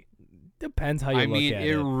Hawaii. Depends how you look at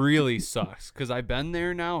it it. really sucks, because I've been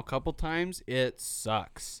there now a couple times. It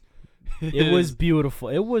sucks. It was beautiful.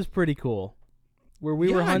 It was pretty cool. Where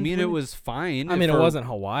we were hunting. I mean, it was fine. I mean, it for wasn't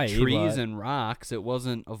Hawaii. trees but, and rocks. It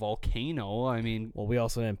wasn't a volcano. I mean, well, we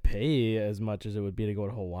also didn't pay as much as it would be to go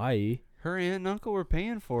to Hawaii. her aunt and uncle were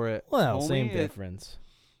paying for it. Well, Homie, same difference.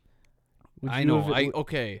 I know.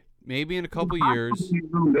 Okay, maybe in a couple years.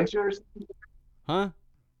 Huh?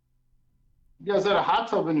 You guys had a hot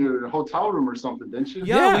tub in your hotel room or something, didn't you?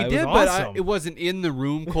 Yeah, we it did, was but awesome. it wasn't in the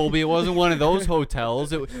room, Kolbe. It wasn't one of those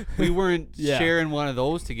hotels. We weren't Yeah. sharing one of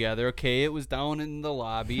those together. Okay, it was down in the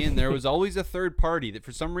lobby, and there was always a third party that,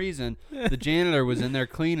 for some reason, the janitor was in there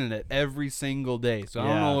cleaning it every single day. So I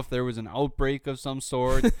don't know if there was an outbreak of some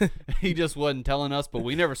sort. He just wasn't telling us, but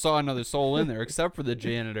we never saw another soul in there except for the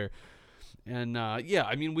janitor. And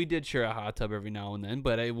I mean, we did share a hot tub every now and then,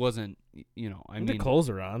 but it wasn't, The clothes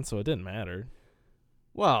are on, so it didn't matter.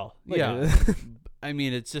 Well, Like, yeah. I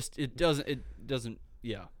mean, it doesn't,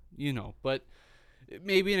 but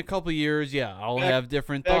maybe in a couple years, I'll have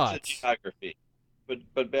different back thoughts. to geography.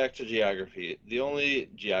 But back to geography. The only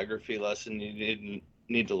geography lesson you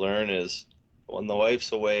need to learn is when the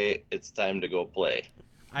wife's away, it's time to go play.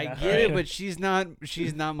 I get it, but she's not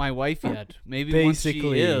my wife yet. Maybe once she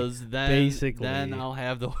is, then I'll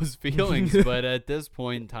have those feelings. But at this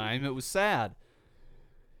point in time, it was sad.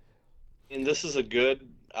 And this is a good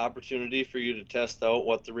opportunity for you to test out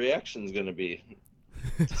what the reaction is going to be,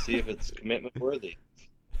 to see if it's commitment worthy.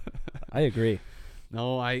 I agree.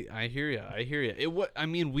 No, I hear you. I hear you. I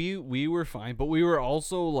mean, we were fine, but we were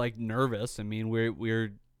also like nervous. I mean,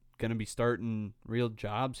 we're gonna be starting real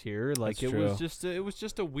jobs here. Like That's it true. was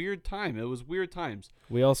just a weird time. It was weird times.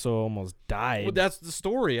 We also almost died. Well, that's the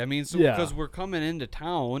story. I mean, because we're coming into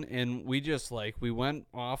town, and we just we went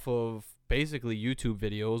off of basically YouTube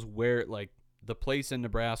videos where the place in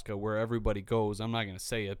Nebraska where everybody goes. I'm not gonna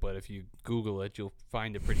say it, but if you Google it, you'll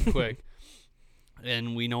find it pretty quick.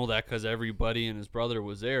 And we know that because everybody and his brother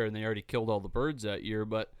was there, and they already killed all the birds that year.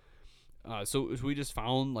 But so we just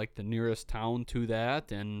found the nearest town to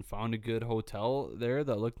that, and found a good hotel there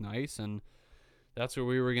that looked nice, and that's where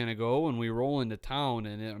we were gonna go. And we roll into town,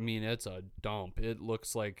 and it's a dump. It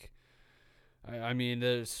looks like, I mean,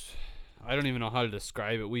 I don't even know how to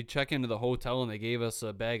describe it. We check into the hotel and they gave us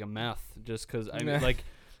a bag of meth just because I mean, Nah. like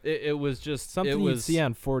it was just Something it you'd was see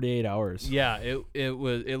on 48 Hours. yeah.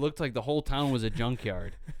 It looked like the whole town was a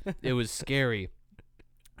junkyard. It was scary.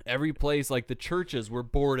 Every place, like the churches, were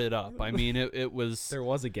boarded up. I mean, it was. There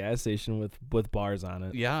was a gas station with bars on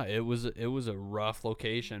it. Yeah, it was a rough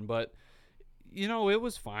location, but you know, it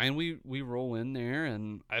was fine. We roll in there,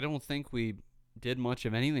 and I don't think we did much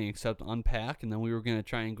of anything except unpack, and then we were gonna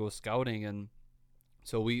try and go scouting, and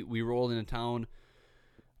so we rolled into town,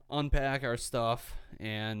 unpack our stuff,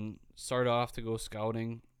 and start off to go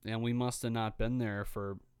scouting, and we must have not been there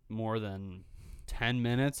for more than 10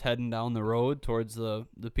 minutes heading down the road towards the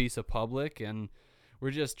piece of public, and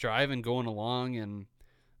we're just driving, going along, and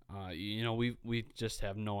you know, we just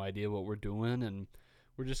have no idea what we're doing, and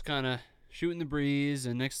we're just kind of shooting the breeze,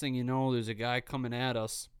 and next thing you know, there's a guy coming at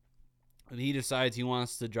us, and he decides he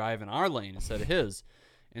wants to drive in our lane instead of his,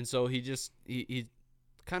 and so he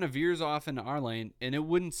kind of veers off into our lane, and it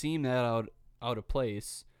wouldn't seem that out of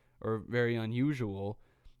place or very unusual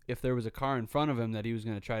if there was a car in front of him that he was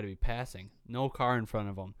going to try to be passing. No car in front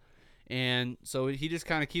of him. And so he just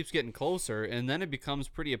kind of keeps getting closer, and then it becomes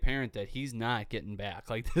pretty apparent that he's not getting back.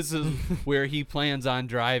 Like, this is where he plans on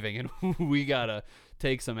driving, and we got to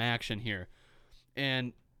take some action here.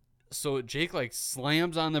 And so Jake, like,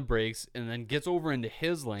 slams on the brakes and then gets over into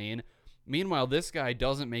his lane. Meanwhile, this guy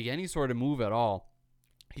doesn't make any sort of move at all.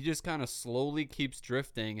 He just kind of slowly keeps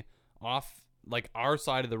drifting off, like, our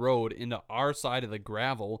side of the road into our side of the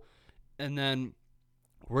gravel, and then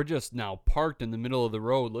we're just now parked in the middle of the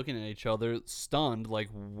road looking at each other, stunned, like,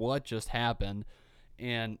 what just happened?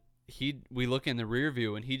 And we look in the rear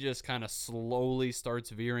view, and he just kind of slowly starts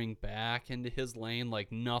veering back into his lane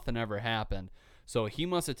like nothing ever happened. So he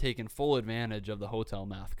must have taken full advantage of the hotel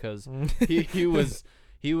meth, because he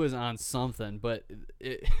was on something. But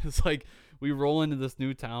it's like we roll into this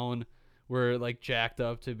new town. We're like jacked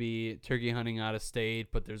up to be turkey hunting out of state,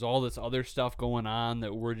 but there's all this other stuff going on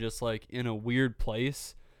that we're just like in a weird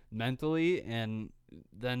place mentally, and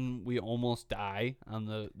then we almost die on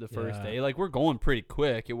the first day. Like, we're going pretty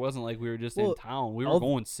quick. It wasn't like we were just in town. We were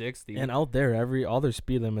going 60. And out there, all their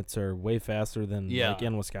speed limits are way faster than like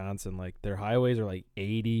in Wisconsin. Like, their highways are like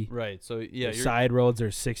 80. Right. So yeah, their side roads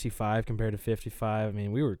are 65 compared to 55. I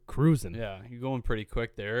mean, we were cruising. Yeah, you're going pretty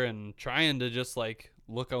quick there, and trying to just like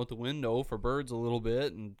look out the window for birds a little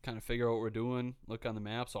bit and kind of figure out what we're doing, look on the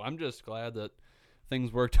map. So I'm just glad that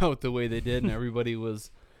things worked out the way they did, and everybody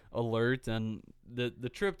was alert, and the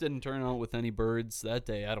trip didn't turn out with any birds that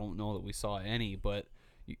day. I don't know that we saw any, but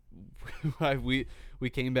we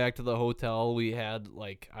came back to the hotel. We had,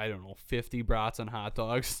 like, I don't know, 50 brats and hot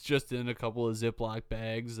dogs just in a couple of Ziploc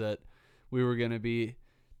bags that we were going to be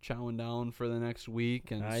chowing down for the next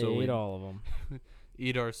week, and I so ate all of them.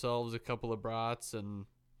 Eat ourselves a couple of brats and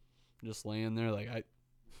just laying there like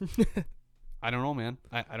I don't know, man.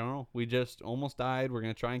 I don't know. We just almost died. We're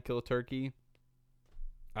going to try and kill a turkey.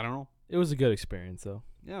 I don't know. It was a good experience, though.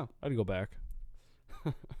 Yeah. I'd go back.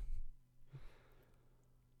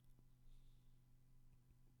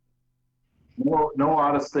 No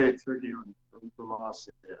out-of-state turkey hunting from us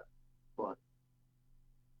yet, but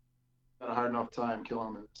got a hard enough time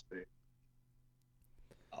killing them in the state.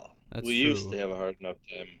 That's we true. used to have a hard enough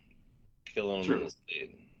time killing them in the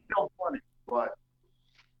state. Still funny, but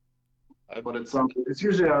it's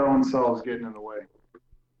usually our own selves getting in the way.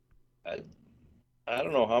 I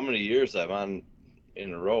don't know how many years I'm on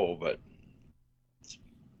in a row, but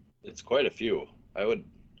it's quite a few. I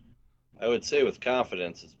would say with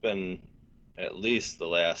confidence it's been at least the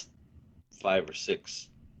last 5 or 6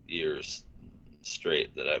 years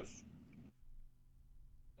straight that I've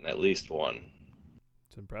and at least one.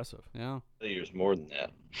 It's impressive. Yeah. I think there's more than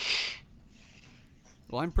that.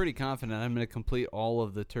 Well, I'm pretty confident I'm going to complete all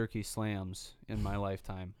of the turkey slams in my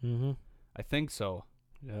lifetime. Mm-hmm. I think so.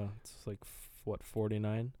 Yeah, it's like,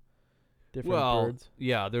 49 different birds?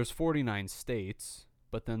 Yeah, there's 49 states,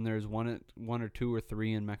 but then there's one or two or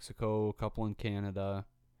three in Mexico, a couple in Canada,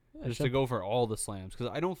 Yeah, just to go for all the slams,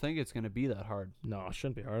 because I don't think it's going to be that hard. No, it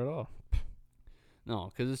shouldn't be hard at all.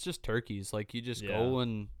 No, because it's just turkeys. Like, you just Yeah. go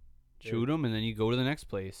and shoot them, and then you go to the next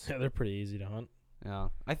place. Yeah, they're pretty easy to hunt. Yeah.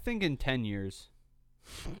 I think in 10 years.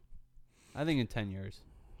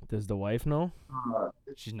 Does the wife know?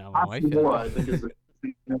 She's not my wife yet. Osceola, I think is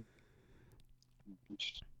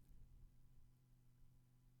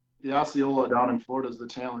the Osceola down in Florida is the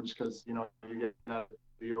challenge, because you get that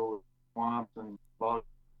beetle swamps and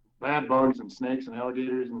bad bugs and snakes and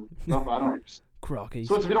alligators and stuff. I don't. Crockies.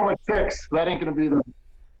 So if you don't like ticks, that ain't gonna be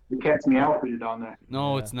the cat's meow for you down there.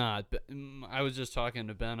 No, Yeah. it's not. But, I was just talking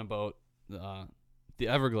to Ben about the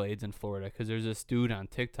Everglades in Florida, because there's this dude on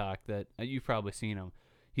TikTok that you've probably seen him.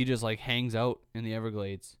 He just like hangs out in the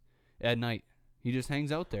Everglades at night. He just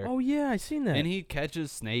hangs out there. Oh yeah, I seen that. And he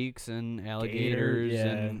catches snakes and alligators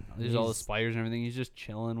and there's all the spiders and everything. He's just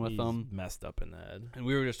chilling with them. Messed up in the head. And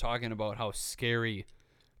we were just talking about how scary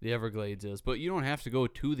the Everglades is. But you don't have to go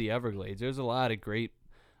to the Everglades. There's a lot of great,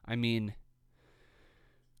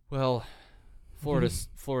 Florida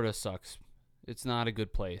sucks. It's not a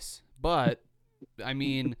good place. But,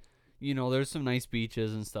 there's some nice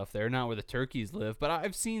beaches and stuff there. Not where the turkeys live. But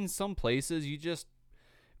I've seen some places you just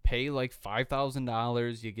pay like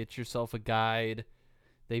 $5,000. You get yourself a guide.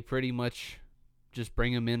 They pretty much just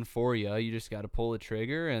bring them in for you. You just got to pull the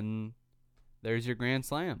trigger, and there's your Grand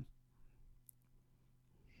Slam.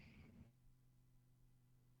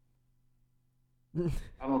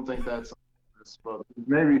 I don't think that's this, but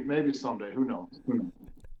maybe someday. Who knows?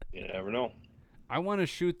 You never know. I want to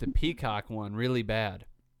shoot the peacock one really bad.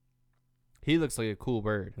 He looks like a cool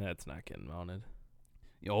bird. That's not getting mounted.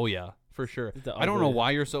 Oh, yeah, for sure. I don't know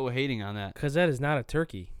why you're so hating on that. Because that is not a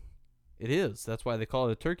turkey. It is. That's why they call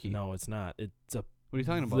it a turkey. No, it's not. It's a What are you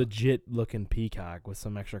talking about? legit looking peacock with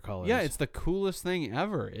some extra colors. Yeah, it's the coolest thing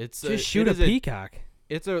ever. Just shoot a peacock.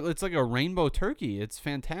 It's like a rainbow turkey. It's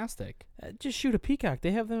fantastic. Just shoot a peacock.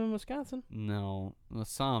 They have them in Wisconsin. No, I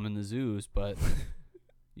saw them in the zoos, but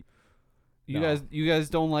you No. guys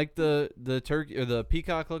don't like the turkey or the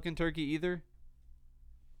peacock looking turkey either?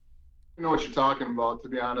 I know what you're talking about, to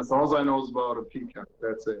be honest. All I know is about a peacock.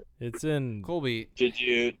 That's it. It's in Kolbe, Did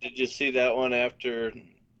you see that one after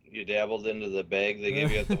you dabbled into the bag they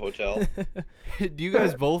gave you at the hotel? do you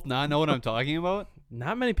guys both not know what I'm talking about?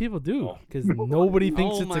 Not many people do Oh. because nobody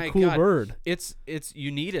thinks Oh it's my a cool God. bird. It's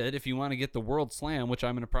you need it if you want to get the World Slam, which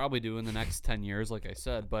I'm going to probably do in the next 10 years, like I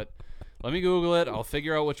said. But let me Google it. I'll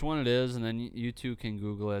figure out which one it is, and then you two can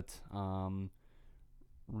Google it.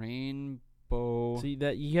 Rainbow. See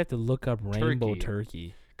that you have to look up rainbow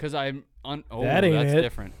turkey. Because I'm That ain't that's it.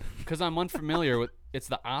 different. Because I'm unfamiliar with it's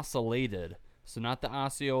the ocellated, so not the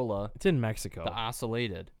Osceola, It's in Mexico. the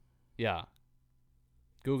ocellated. Yeah.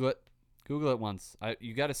 Google it. Google it once.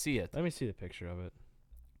 You got to see it. Let me see the picture of it.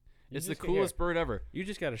 It's the coolest bird ever. You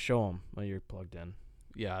just got to show them while you're plugged in.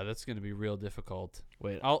 Yeah, that's gonna be real difficult.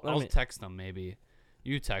 Wait, I'll text them maybe.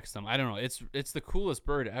 You text them. I don't know. It's the coolest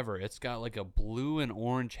bird ever. It's got like a blue and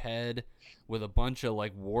orange head with a bunch of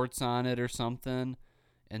like warts on it or something,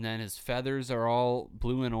 and then his feathers are all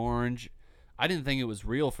blue and orange. I didn't think it was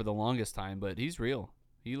real for the longest time, but he's real.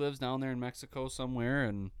 He lives down there in Mexico somewhere,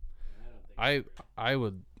 and I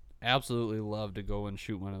would absolutely love to go and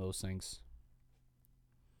shoot one of those things.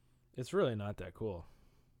 It's really not that cool.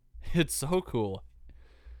 It's so cool.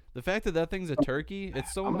 The fact that thing's a turkey,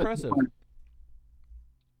 it's so I'm gonna impressive.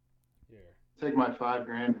 Take my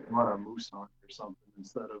 $5,000 and go on a moose hunt or something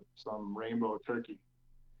instead of some rainbow turkey.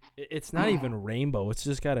 It's not even rainbow. It's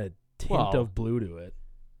just got a tint Well, of blue to it.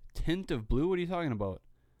 Tint of blue? What are you talking about?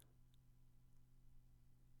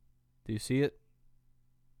 Do you see it?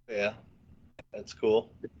 Yeah, that's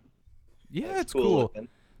cool. Yeah, That's it's cool. looking.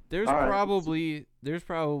 There's All right.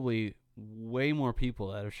 probably way more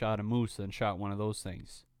people that have shot a moose than shot one of those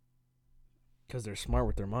things. Because they're smart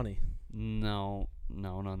with their money. No.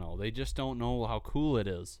 They just don't know how cool it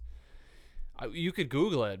is. You could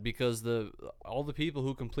Google it because all the people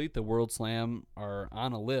who complete the World Slam are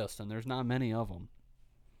on a list, and there's not many of them.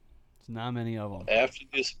 It's not many of them. After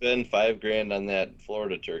you spend $5,000 on that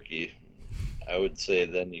Florida turkey, I would say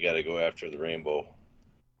then you got to go after the rainbow.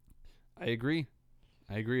 I agree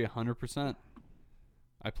 100%.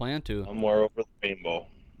 I plan to. I'm more over the rainbow.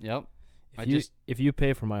 Yep. If you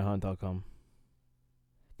pay for my hunt, I'll come.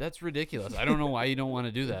 That's ridiculous. I don't know why you don't want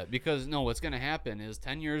to do that. Because, no, what's going to happen is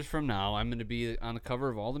 10 years from now, I'm going to be on the cover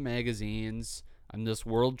of all the magazines. I'm this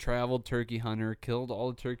world-traveled turkey hunter, killed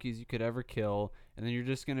all the turkeys you could ever kill, and then you're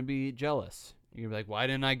just going to be jealous. You're going to be like, why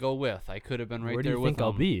didn't I go with? I could have been right Where do there you with think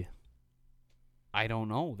I'll them. be? I don't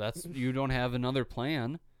know. You don't have another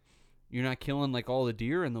plan. You're not killing, like, all the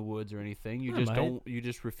deer in the woods or anything. You I just might. don't. You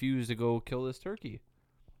just refuse to go kill this turkey.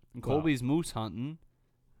 And Well. Colby's moose hunting.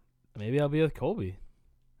 Maybe I'll be with Kolbe.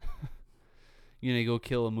 You know, go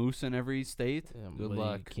kill a moose in every state. Yeah, Good well, you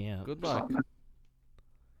luck. can't. Good luck.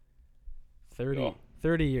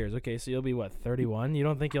 30 years. Okay, so you'll be what, 31? You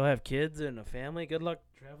don't think you'll have kids and a family? Good luck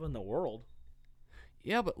traveling the world.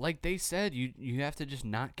 Yeah, but like they said, you have to just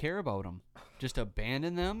not care about them. Just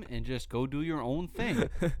abandon them and just go do your own thing.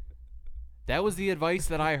 That was the advice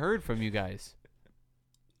that I heard from you guys.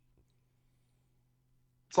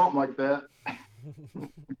 Something like that.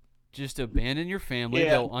 Just abandon your family.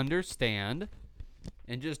 Yeah. They'll understand.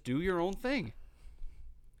 And just do your own thing.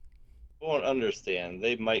 won't understand.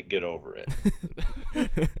 They might get over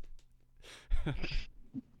it.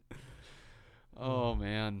 Oh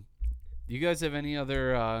man, do you guys have any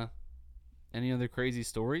other crazy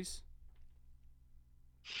stories?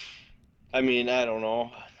 I mean, I don't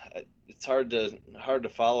know. It's hard to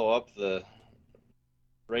follow up the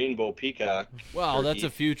rainbow peacock Well, that's turkey a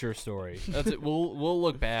future story. That's it. We'll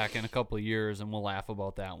look back in a couple of years and we'll laugh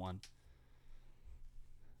about that one.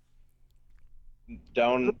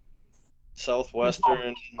 down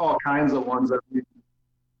southwestern. All kinds of ones that we.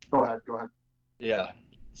 Go ahead. Yeah,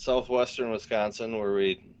 southwestern Wisconsin, where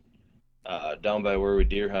we down by where we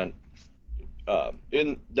deer hunt.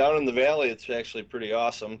 In down in the valley, it's actually pretty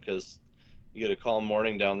awesome because you get a calm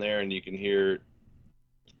morning down there and you can hear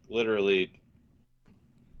literally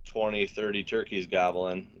 20, 30 turkeys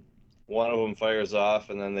gobbling. One of them fires off,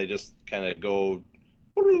 and then they just kind of go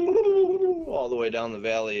all the way down the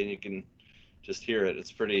valley, and you can just hear it.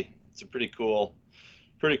 It's a pretty cool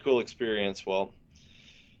experience. Well,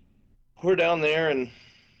 we're down there, and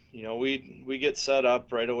we get set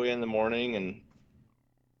up right away in the morning, and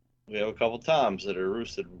we have a couple toms that are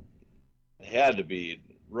roosted. They had to be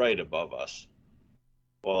right above us.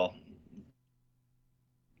 Well,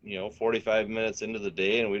 45 minutes into the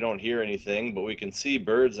day and we don't hear anything, but we can see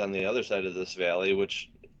birds on the other side of this valley, which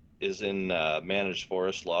is in managed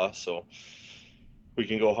forest law, so we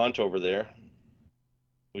can go hunt over there.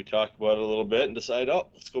 We talk about it a little bit and decide, oh,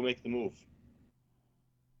 let's go make the move.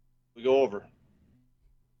 We go over.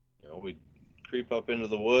 We creep up into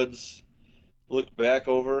the woods, look back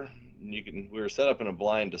over, and we were set up in a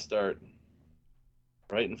blind to start.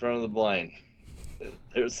 Right in front of the blind,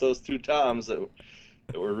 there's those two toms that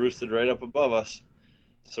were roosted right up above us.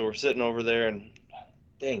 So we're sitting over there, and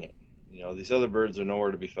dang it, these other birds are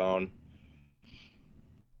nowhere to be found.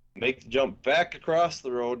 Make the jump back across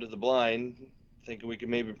the road to the blind, thinking we could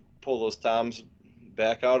maybe pull those toms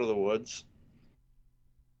back out of the woods.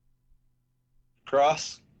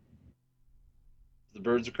 Cross, the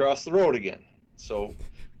birds across the road again. So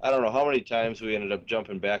I don't know how many times we ended up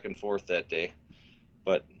jumping back and forth that day,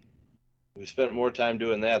 but we spent more time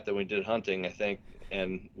doing that than we did hunting, I think,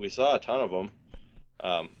 and we saw a ton of them,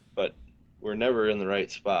 but we're never in the right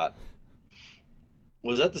spot.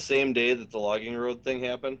 Was that the same day that the logging road thing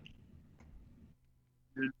happened?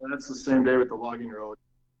 That's the same day with the logging road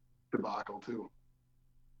debacle too.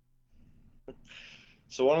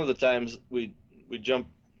 So one of the times we jumped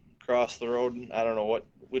across the road, I don't know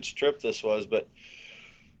which trip this was, but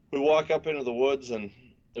we walk up into the woods and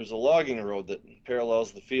there's a logging road that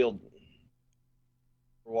parallels the field.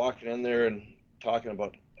 We're walking in there and talking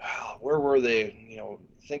about where were they?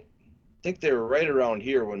 Think they were right around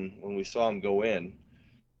here when we saw them go in.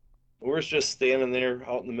 We're just standing there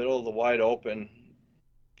out in the middle of the wide open.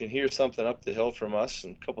 Can hear something up the hill from us,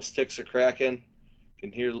 and a couple sticks are cracking.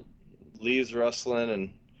 Can hear leaves rustling, and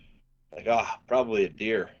probably a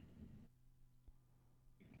deer.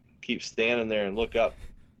 Keep standing there and look up.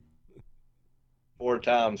 4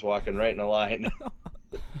 toms walking right in a line,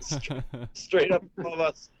 straight up above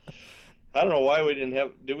us. I don't know why we didn't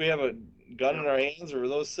have. Did we have a gun in our hands, or were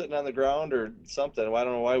those sitting on the ground, or something? I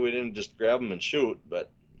don't know why we didn't just grab them and shoot,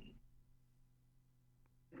 but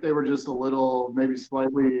they were just a little, maybe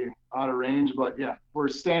slightly out of range. But yeah, we're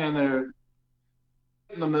standing there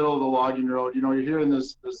in the middle of the logging road. You're hearing the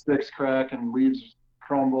sticks crack and leaves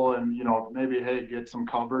crumble, and maybe, hey, get some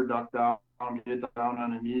cover, duck down, get down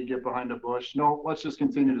on a knee, get behind a bush. No, let's just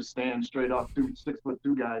continue to stand straight up,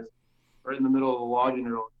 6'2" guys right in the middle of the logging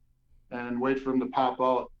road and wait for them to pop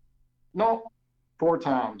out. No, 4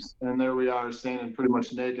 toms, and there we are standing pretty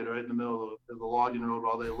much naked right in the middle of the logging road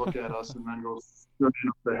while they look at us and then go straight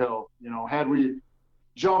up the hill. Had we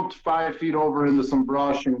jumped 5 feet over into some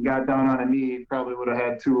brush and got down on a knee, probably would have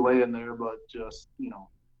had 2 laying there, but just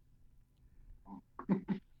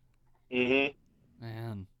mm-hmm.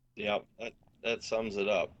 Man. Yep, that sums it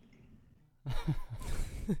up.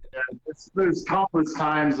 Yeah, there's countless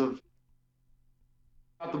times of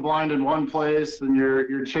got the blind in one place and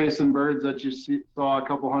you're chasing birds that you saw a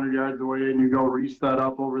couple hundred yards away, and you go reset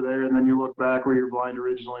up over there, and then you look back where your blind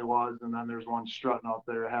originally was, and then there's one strutting out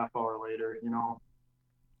there a half hour later. We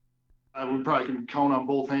probably can count on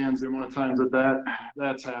both hands the amount of times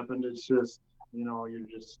that's happened. It's just, you're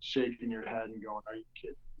just shaking your head and going, are you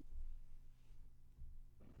kidding?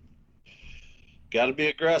 Got to be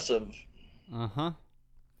aggressive. Uh-huh.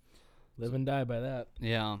 Live and die by that.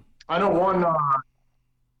 Yeah. I know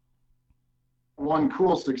one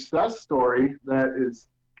cool success story that is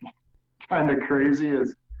kind of crazy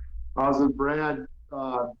is I was with Brad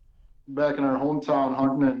back in our hometown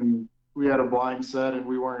hunting, and we had a blind set, and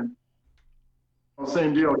we weren't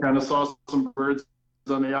Same deal. Kind of saw some birds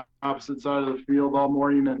on the opposite side of the field all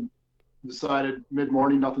morning and decided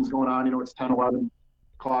mid-morning nothing's going on. You know, it's 10, 11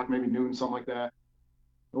 o'clock, maybe noon, something like that.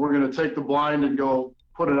 And we're going to take the blind and go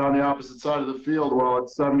put it on the opposite side of the field. Well,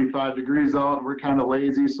 it's 75 degrees out and we're kind of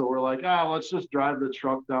lazy. So we're like, let's just drive the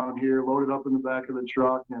truck down here, load it up in the back of the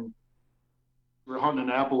truck. And we're hunting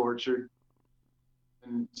an apple orchard.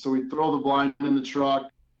 And so we throw the blind in the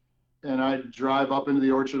truck and I drive up into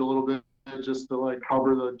the orchard a little bit just to like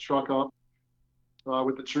cover the truck up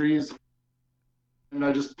with the trees. And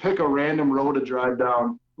I just pick a random road to drive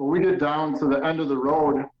down. Well, we get down to the end of the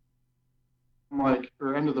road,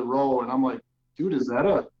 end of the row, and I'm like, dude, there's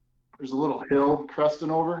a little hill cresting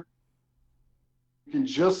over. You can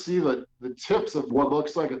just see the tips of what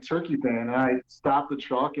looks like a turkey fan. And I stop the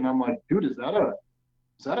truck and I'm like, dude, is that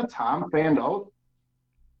a tom fanned out?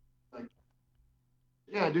 Like,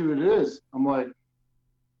 yeah, dude, it is. I'm like,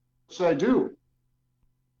 what should I do?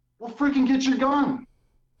 Well, freaking get your gun.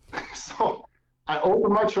 So I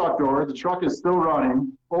open my truck door. The truck is still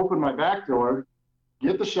running. Open my back door,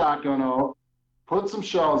 get the shotgun out, put some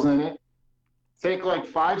shells in it, take like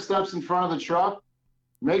 5 steps in front of the truck,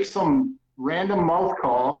 make some random mouth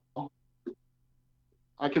call.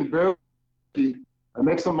 I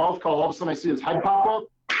make some mouth call. All of a sudden I see his head pop up.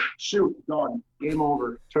 Shoot, done. Game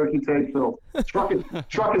over. Turkey tag filled. Truck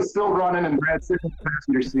is still running and Brad's sitting in the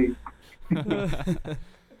passenger seat.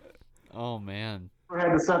 Oh man. Never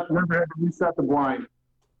had to reset the blind.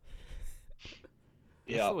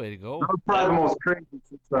 That's the way to go. That was probably the most crazy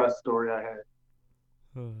success story I had.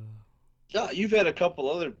 Yeah, you've had a couple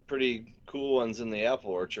other pretty cool ones in the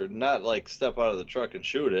apple orchard. Not like step out of the truck and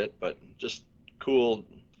shoot it, but just cool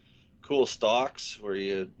stalks where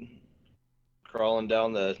you crawling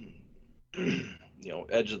down the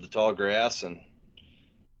edge of the tall grass and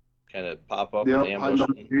kind of pop up and ambush.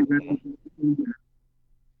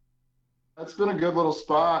 That's been a good little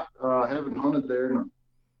spot. I haven't hunted there in a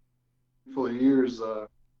handful of years.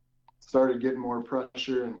 Started getting more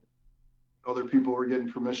pressure and other people were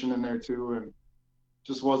getting permission in there too, and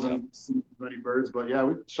just wasn't seeing many birds. But yeah,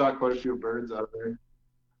 we shot quite a few birds out of there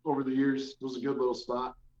over the years. It was a good little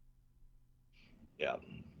spot. Yeah.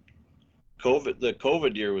 The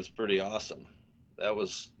COVID year was pretty awesome. That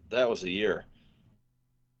was a year.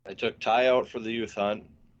 I took Ty out for the youth hunt,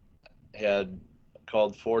 had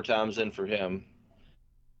called 4 toms in for him.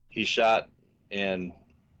 He shot and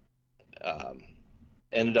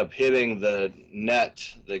ended up hitting the net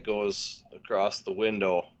that goes across the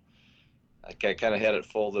window. I kind of had it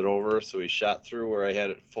folded over, so he shot through where I had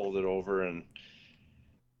it folded over and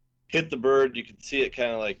hit the bird. You could see it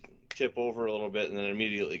kind of like tip over a little bit and then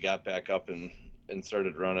immediately got back up and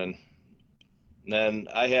started running. And then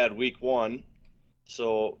I had week 1,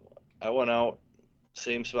 so I went out,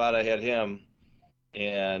 same spot I had him,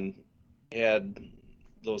 and had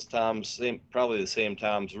those toms, probably the same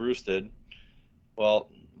toms roosted. Well,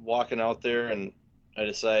 walking out there, and I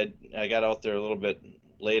got out there a little bit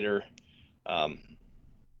later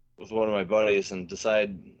with one of my buddies and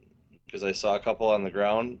decided, because I saw a couple on the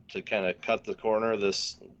ground, to kind of cut the corner of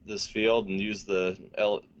this field and use the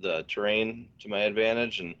terrain to my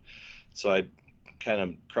advantage. And so I kind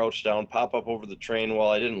of crouched down, pop up over the train. While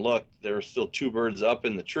I didn't look, there were still 2 birds up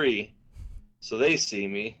in the tree. So they see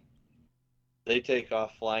me. They take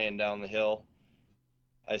off flying down the hill.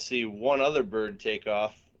 I see one other bird take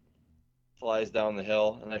off, flies down the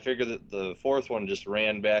hill, and I figure that the 4th one just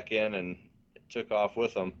ran back in and took off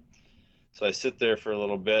with them. So I sit there for a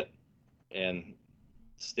little bit and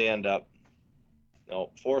stand up.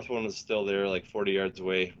 No, 4th one is still there, like 40 yards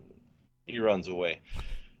away. He runs away.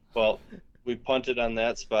 Well, we punted on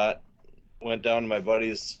that spot, went down to my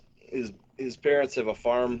buddy's. His parents have a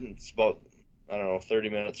farm. It's about, 30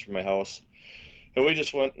 minutes from my house. And we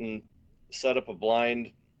just went and set up a blind.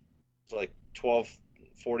 It's like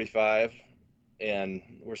 12:45, and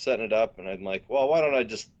we're setting it up. And I'm like, well, why don't I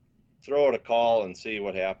just throw out a call and see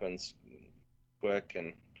what happens quick?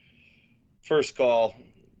 And first call,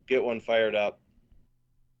 get one fired up,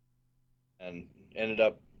 and ended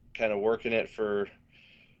up kind of working it for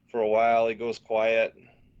a while. He goes quiet.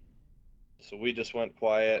 So we just went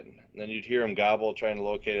quiet, and then you'd hear him gobble, trying to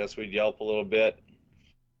locate us. We'd yelp a little bit.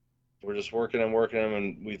 We're just working him,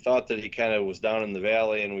 and we thought that he kind of was down in the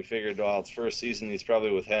valley, and we figured, well, it's first season, he's probably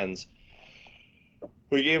with hens.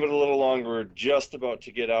 We gave it a little longer. We're just about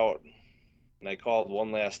to get out, and I called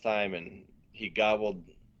one last time, and he gobbled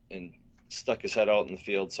and stuck his head out in the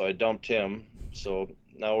field, so I dumped him. So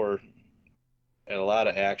now we're at a lot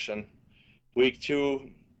of action. Week 2,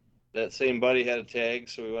 that same buddy had a tag,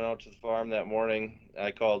 so we went out to the farm that morning. I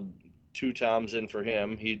called 2 toms in for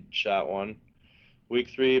him. He'd shot one. week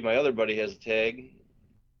 3, my other buddy has a tag,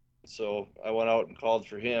 so I went out and called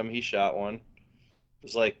for him. He shot one. It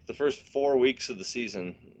was like the first 4 weeks of the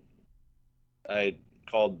season. I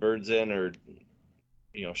called birds in or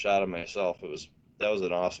shot them myself. That was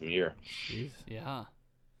an awesome year. Jeez. Yeah.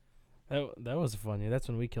 That was a fun year. That's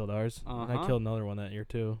when we killed ours. And I killed another one that year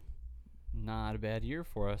too. Not a bad year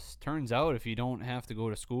for us. Turns out if you don't have to go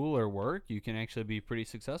to school or work, you can actually be pretty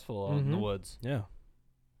successful out in the woods. Yeah.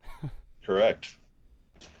 Correct.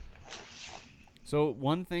 So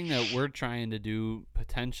one thing that we're trying to do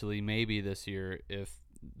potentially maybe this year, if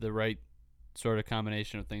the right sort of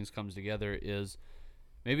combination of things comes together, is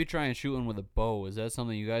maybe try and shoot one with a bow. Is that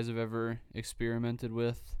something you guys have ever experimented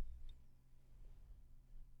with?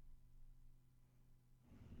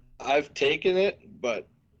 I've taken it, but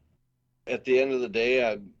at the end of the day,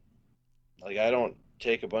 I don't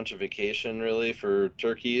take a bunch of vacation really for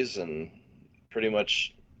turkeys, and pretty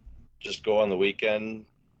much just go on the weekend,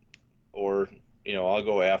 or I'll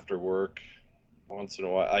go after work once in a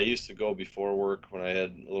while. I used to go before work when I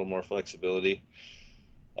had a little more flexibility,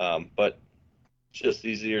 but it's just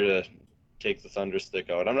easier to take the thunder stick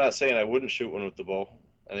out. I'm not saying I wouldn't shoot one with the bow.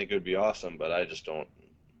 I think it would be awesome, but I just don't.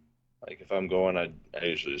 Like if I'm going, I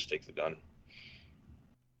usually just take the gun.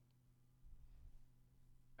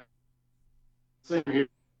 Same here.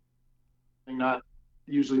 Not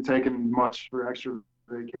usually taking much for extra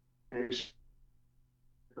vacation.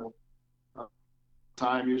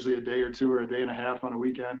 Time, usually a day or two or a day and a half on a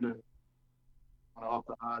weekend, and off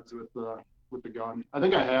the odds with the gun. I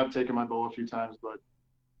think I have taken my bow a few times, but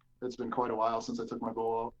it's been quite a while since I took my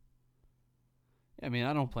bow out. I mean,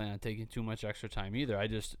 I don't plan on taking too much extra time either. I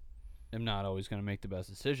just am not always going to make the best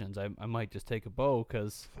decisions. I might just take a bow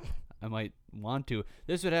because I might want to.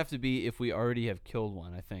 This would have to be if we already have killed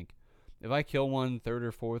one, I think. If I kill one 3rd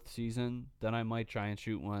or 4th season, then I might try and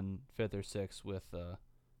shoot one 5th or 6th with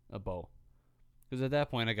a bow. Because at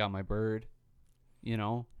that point, I got my bird,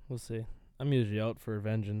 We'll see. I'm usually out for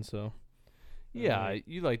vengeance, so. Yeah,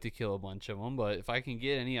 you like to kill a bunch of them, but if I can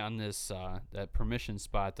get any on this that permission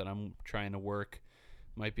spot that I'm trying to work,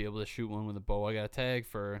 might be able to shoot one with a bow. I got a tag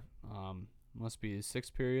for must be the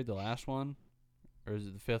 6th period, the last one, or is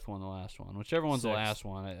it the 5th one, the last one? Whichever one's 6th. The last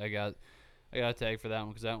one. I got a tag for that one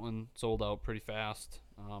because that one sold out pretty fast.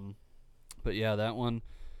 But yeah, that one.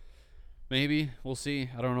 Maybe. We'll see.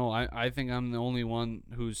 I don't know. I think I'm the only one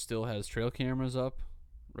who still has trail cameras up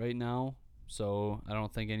right now. So I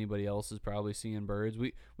don't think anybody else is probably seeing birds.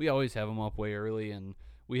 We always have them up way early, and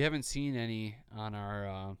we haven't seen any on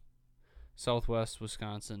our southwest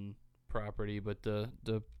Wisconsin property. But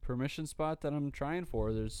the permission spot that I'm trying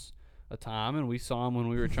for, there's a tom, and we saw him when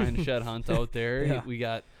we were trying to shed hunt out there. Yeah. We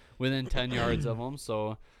got within 10 yards of him.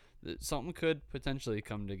 So something could potentially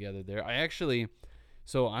come together there.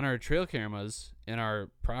 So on our trail cameras in our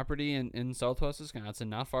property in southwest Wisconsin,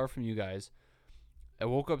 not far from you guys, I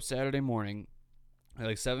woke up Saturday morning at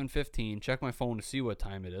like 7:15, check my phone to see what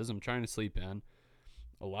time it is. I'm trying to sleep in.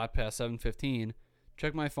 A lot past 7:15.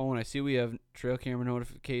 Check my phone. I see we have trail camera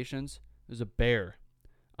notifications. There's a bear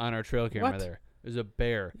on our trail camera there. There's a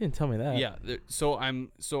bear. You didn't tell me that. Yeah.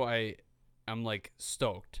 I'm like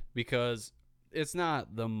stoked because it's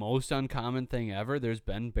not the most uncommon thing ever. There's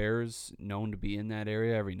been bears known to be in that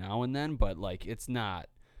area every now and then, but like it's not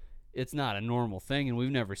a normal thing, and we've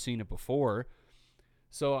never seen it before.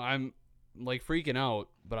 So I'm like freaking out,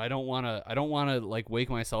 but I don't want to like wake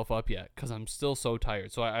myself up yet because I'm still so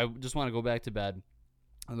tired. So I just want to go back to bed.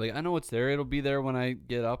 I'm like, I know it's there. It'll be there when I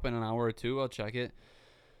get up in an hour or two. I'll check it.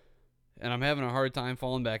 And I'm having a hard time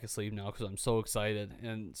falling back asleep now because I'm so excited.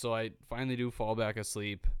 And so I finally do fall back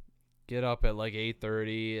asleep. Get up at like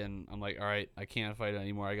 8:30, and I'm like, all right, I can't fight it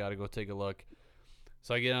anymore. I got to go take a look.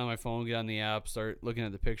 So I get on my phone, get on the app, start looking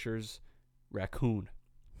at the pictures. Raccoon.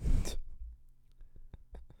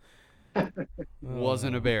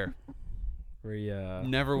 Wasn't a bear.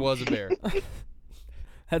 Never was a bear.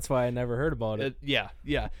 That's why I never heard about it.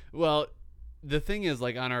 Yeah. Well, the thing is,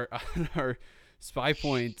 like on our Spy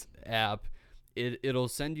Point app, it'll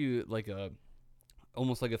send you like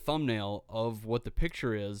almost like a thumbnail of what the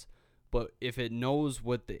picture is. But if it knows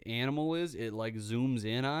what the animal is, it like zooms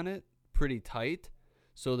in on it pretty tight.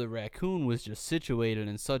 So the raccoon was just situated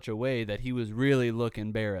in such a way that he was really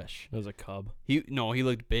looking bearish. It was a cub. He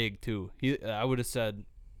looked big too. I would have said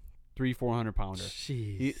 300-400 pounder.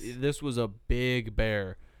 Jeez. This was a big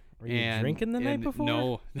bear. Were you drinking the night before?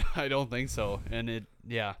 No, I don't think so. And it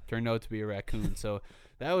turned out to be a raccoon. So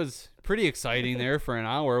that was pretty exciting there for an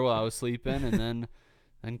hour while I was sleeping, and then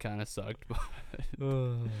kind of sucked. But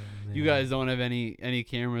you guys don't have any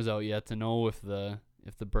cameras out yet to know if the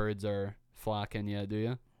birds are flocking yet, do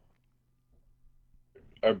you?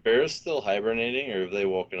 Are bears still hibernating, or have they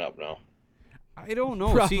woken up now? I don't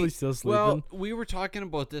know. Probably See, still well, sleeping. we were talking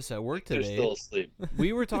about this at work They're today. still asleep.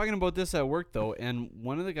 We were talking about this at work though, and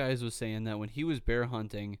one of the guys was saying that when he was bear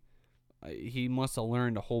hunting, he must have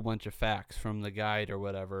learned a whole bunch of facts from the guide or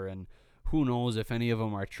whatever, and who knows if any of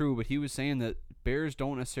them are true. But he was saying that bears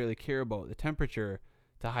don't necessarily care about the temperature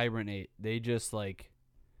to hibernate. They just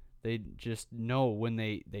know when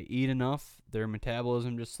they eat enough, their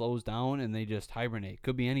metabolism just slows down, and they just hibernate.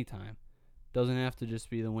 Could be any time. Doesn't have to just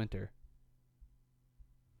be the winter.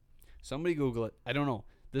 Somebody Google it. I don't know.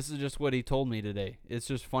 This is just what he told me today. It's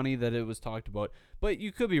just funny that it was talked about. But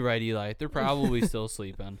you could be right, Eli. They're probably still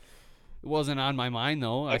sleeping. It wasn't on my mind,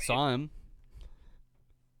 though. I saw him.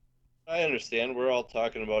 I understand. We're all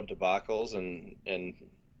talking about debacles and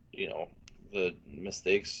you know, the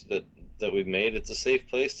mistakes that we've made. It's a safe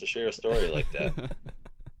place to share a story like that.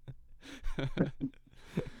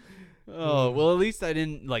 Oh, well, at least I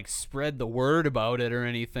didn't, spread the word about it or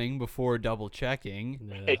anything before double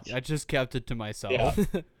checking. Yeah. I just kept it to myself.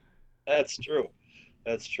 Yeah. That's true.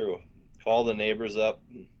 That's true. Call the neighbors up.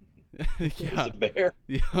 There's Yeah. a bear.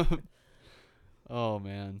 Yeah. Oh,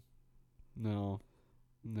 man. No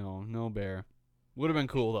bear. Would have been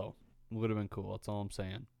cool, though. Would have been cool. That's all I'm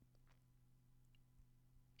saying.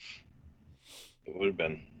 It would have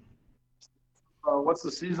been. What's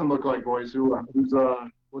the season look like, boys? Who's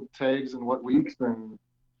what tags and what weeks and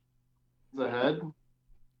who's ahead?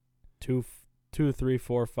 2, 3,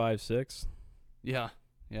 4, 5, 6. Yeah.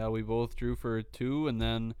 Yeah, we both drew for 2, and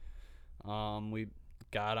then we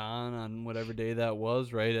got on whatever day that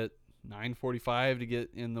was, right at 9:45 to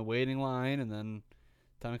get in the waiting line, and then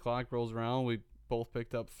 10 o'clock rolls around. We both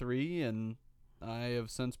picked up 3, and I have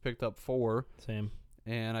since picked up 4. Same.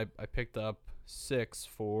 And I picked up 6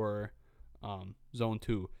 for zone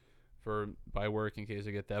 2 by work in case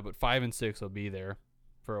I get that. But 5 and 6 will be there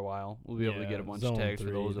for a while. We'll be able to get a bunch of zone tags for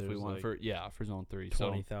 3, those if we there's want. For zone 3.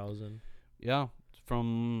 20,000. So, yeah,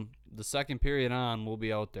 from the second period on, we'll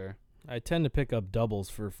be out there. I tend to pick up doubles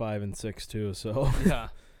for 5 and 6 too, so Yeah.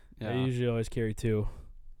 I usually always carry 2.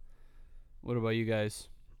 What about you guys?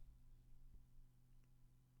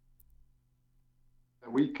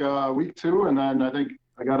 Week 2, and then I think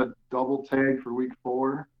I got a double tag for week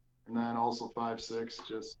 4, and then also 5, 6,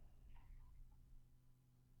 just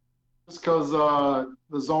because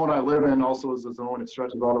the zone I live in also is the zone. It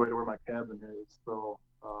stretches all the way to where my cabin is. So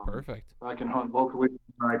Perfect. I can hunt locally.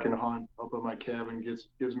 I can hunt up at my cabin.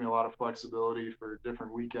 Gives me a lot of flexibility for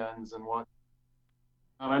different weekends and what.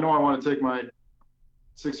 And I know I want to take my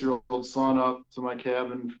 6-year-old son up to my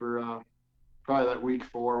cabin for probably that week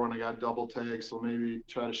 4 when I got double tags. So maybe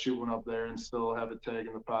try to shoot one up there and still have a tag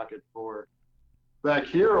in the pocket for back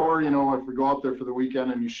here. Or, if we go up there for the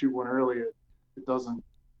weekend and you shoot one early, it doesn't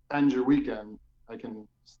end your weekend. I can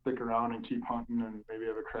stick around and keep hunting and maybe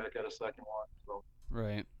have a crack at a second one. So.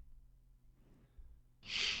 Right.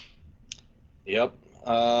 Yep.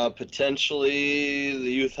 Potentially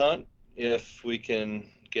the youth hunt if we can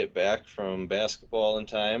get back from basketball in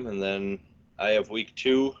time, and then I have week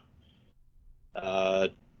 2.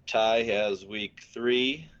 Ty has week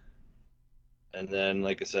 3, and then,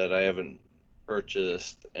 like I said, I haven't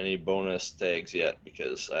purchased any bonus tags yet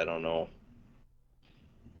because I don't know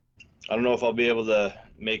if I'll be able to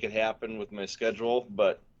make it happen with my schedule,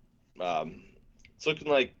 but it's looking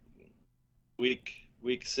like week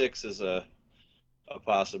 6 is a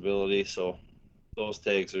possibility. So those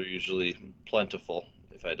tags are usually plentiful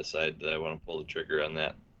if I decide that I want to pull the trigger on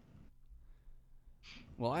that.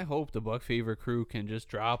 Well, I hope the Buck Fever crew can just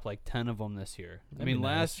drop 10 of them this year. That'd be nice.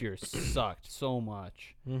 Last year sucked so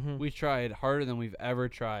much. Mm-hmm. We tried harder than we've ever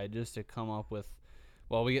tried just to come up with.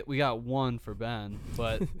 Well, we got 1 for Ben,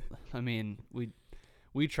 but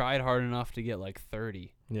we tried hard enough to get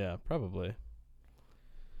 30. Yeah, probably.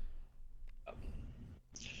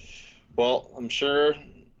 Well, I'm sure.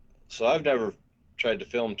 So I've never tried to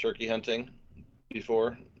film turkey hunting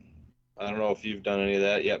before. I don't know if you've done any of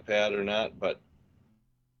that yet, Pat, or not, but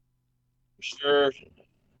I'm sure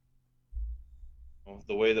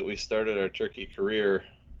the way that we started our turkey career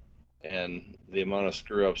and the amount of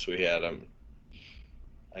screw-ups we had,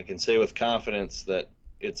 I can say with confidence that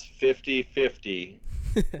it's 50-50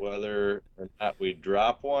 whether or not we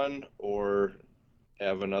drop one or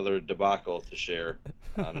have another debacle to share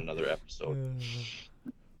on another episode.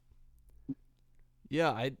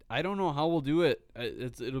 Yeah, I don't know how we'll do it.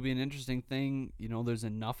 It'll be an interesting thing. There's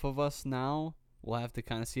enough of us now. We'll have to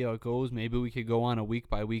kind of see how it goes. Maybe we could go on a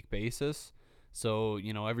week-by-week basis. So,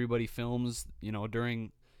 everybody films,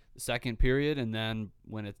 during the second period, and then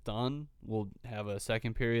when it's done, we'll have a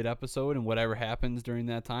second period episode, and whatever happens during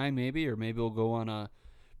that time, maybe we'll go on a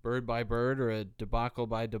bird by bird or a debacle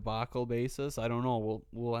by debacle basis. I don't know.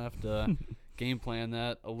 We'll have to game plan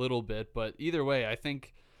that a little bit, but either way, I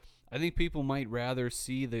think people might rather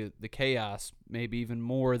see the chaos maybe even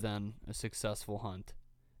more than a successful hunt,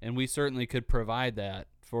 and we certainly could provide that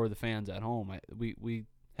for the fans at home. We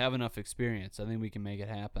have enough experience. I think we can make it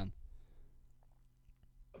happen.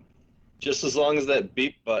 Just as long as that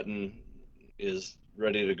beep button is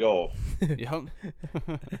ready to go. Yep.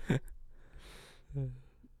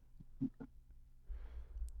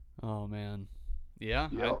 Oh man, yeah.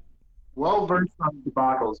 Yep. Well versed on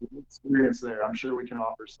debacles, experience there. I'm sure we can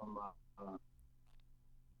offer some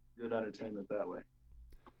good entertainment that way.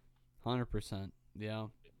 100%. Yeah.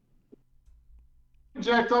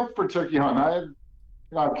 Jacked up for turkey hunt.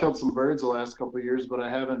 I've killed some birds the last couple of years, but I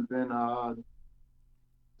haven't been all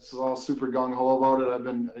super gung ho about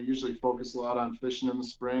it. I usually focus a lot on fishing in the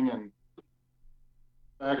spring and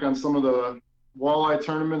back on some of the walleye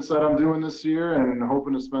tournaments that I'm doing this year, and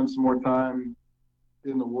hoping to spend some more time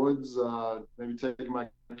in the woods, maybe taking my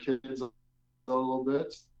kids out a little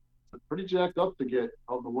bit. Pretty jacked up to get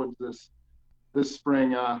out in the woods this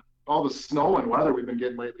spring. All the snow and weather we've been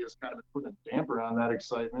getting lately has kind of put a damper on that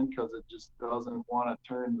excitement because it just doesn't want to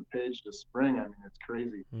turn the page to spring. I mean, it's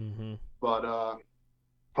crazy. Mm-hmm. But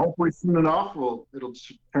hopefully soon enough, it'll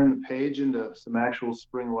turn the page into some actual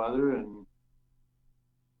spring weather. And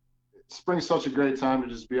spring's such a great time to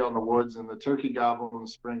just be out in the woods, and the turkey gobble in the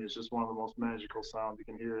spring is just one of the most magical sounds you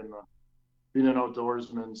can hear in being an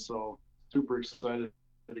outdoorsman. So super excited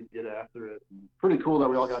to get after it. And pretty cool that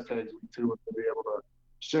we all got tags too, to be able to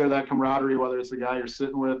share that camaraderie, whether it's the guy you're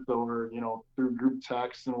sitting with or, through group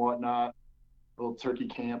text and whatnot. A little turkey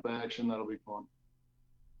camp action, that'll be fun.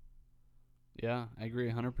 Yeah, I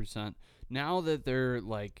agree 100%. Now that they're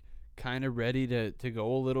like kind of ready to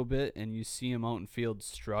go a little bit, and you see them out in field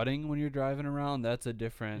strutting when you're driving around, that's a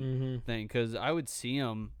different thing. Because I would see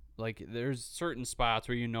them, like, there's certain spots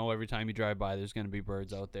where every time you drive by there's going to be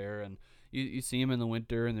birds out there, and you see them in the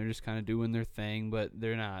winter and they're just kind of doing their thing, but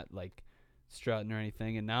they're not like strutting or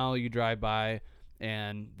anything. And now you drive by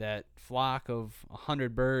and that flock of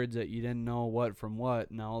 100 birds that you didn't know what from what,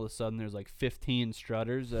 and all of a sudden there's like 15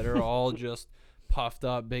 strutters that are all just puffed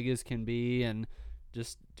up, big as can be, and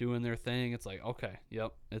just doing their thing. It's like, okay,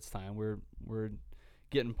 yep, it's time. We're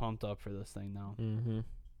getting pumped up for this thing now. Mm-hmm.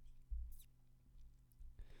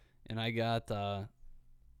 And I got a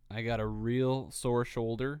real sore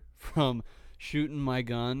shoulder from shooting my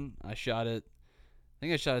gun. I shot it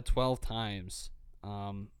 12 times.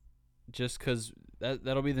 Just because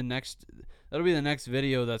that'll be the next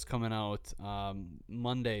video that's coming out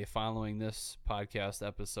Monday following this podcast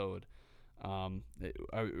episode.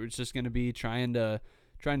 It's just going to be trying to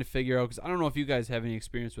figure out, because I don't know if you guys have any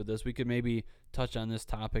experience with this. We could maybe touch on this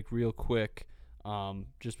topic real quick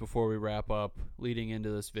just before we wrap up, leading into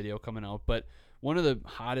this video coming out. But one of the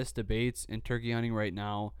hottest debates in turkey hunting right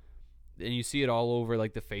now, and you see it all over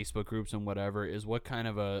like the Facebook groups and whatever, is what kind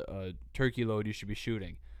of a turkey load you should be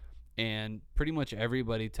shooting. And pretty much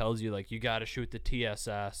everybody tells you, like, you got to shoot the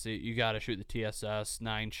TSS,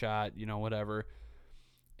 9-shot, whatever.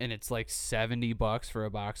 And it's like $70 for a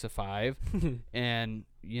box of 5. And,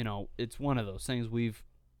 it's one of those things. We've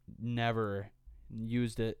never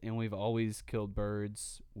used it, and we've always killed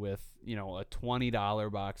birds with, a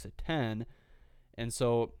 $20 box of 10. And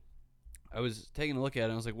so I was taking a look at it,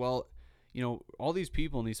 and I was like, well, all these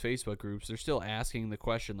people in these Facebook groups, they're still asking the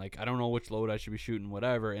question, like, I don't know which load I should be shooting,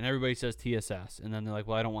 whatever. And everybody says TSS. And then they're like,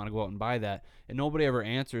 well, I don't want to go out and buy that. And nobody ever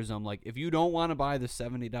answers them. Like, if you don't want to buy the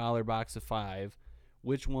 $70 box of 5,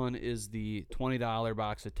 which one is the $20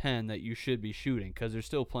 box of 10 that you should be shooting? Because there's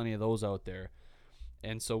still plenty of those out there.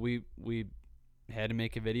 And so we had to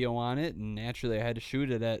make a video on it. And naturally, I had to shoot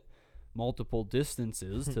it at multiple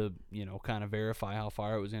distances to kind of verify how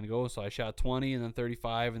far it was going to go. So I shot 20 and then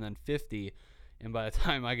 35 and then 50, and by the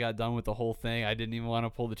time I got done with the whole thing, I didn't even want to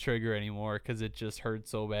pull the trigger anymore because it just hurt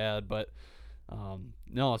so bad. But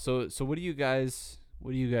no, so what do you guys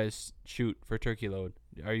shoot for turkey load?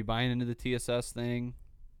 Are you buying into the TSS thing?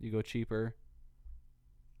 You go cheaper?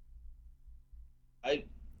 I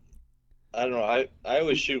don't know. I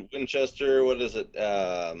always shoot Winchester. What is it?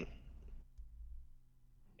 Can't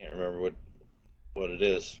remember what it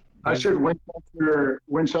is. I shoot Winchester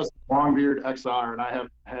Longbeard XR, and I have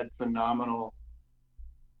had phenomenal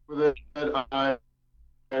with it. And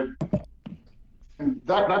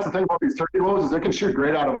that's the thing about these turkey loads, is they can shoot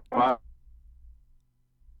great out of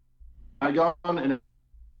my gun, and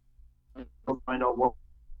you'll find out what's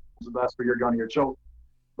the best for your gun or your choke.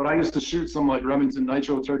 But I used to shoot some like Remington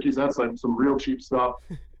Nitro turkeys. That's like some real cheap stuff.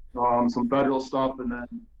 some federal stuff, and then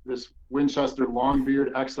this Winchester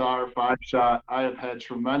Longbeard XR 5-shot I have had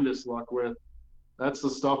tremendous luck with. That's the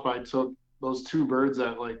stuff I took those two birds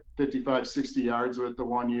at like 55, 60 yards with the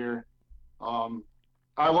 1 year.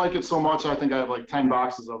 I like it so much, I think I have like 10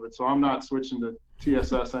 boxes of it, so I'm not switching to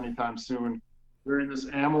TSS anytime soon. During this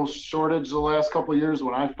ammo shortage the last couple of years,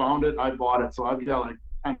 when I found it, I bought it, so I've got like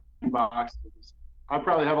 10 boxes. I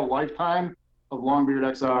probably have a lifetime of Longbeard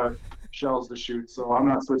XR shells to shoot, so I'm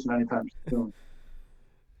not switching anytime soon.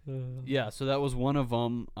 Yeah, so that was one of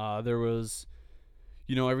them. There was,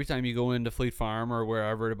 every time you go into Fleet Farm or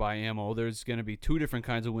wherever to buy ammo, there's going to be two different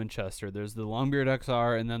kinds of Winchester. There's the Longbeard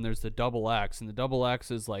XR, and then there's the Double X, and the Double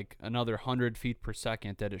X is like another 100 feet per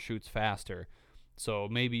second that it shoots faster. So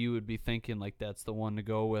maybe you would be thinking like that's the one to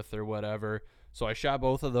go with or whatever. So I shot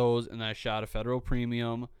both of those, and I shot a Federal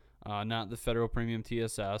Premium, not the Federal Premium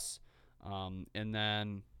TSS, and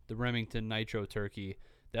then the Remington Nitro Turkey.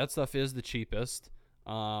 That stuff is the cheapest.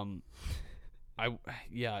 It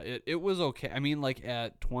was okay. I mean, like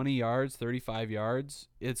at 20 yards, 35 yards,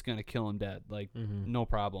 it's gonna kill him dead, like no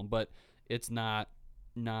problem. But it's not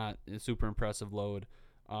a super impressive load.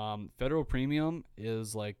 Federal Premium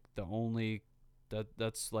is like the only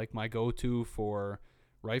that's like my go-to for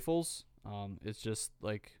rifles. It's just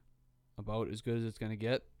like about as good as it's gonna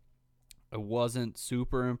get. I wasn't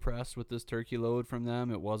super impressed with this turkey load from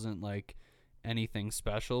them. It wasn't like anything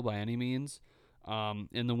special by any means.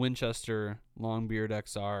 In the Winchester Longbeard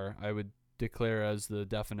XR, I would declare as the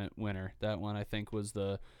definite winner. That one I think was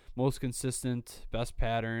the most consistent, best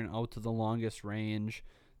pattern, out to the longest range.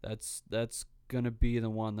 That's gonna be the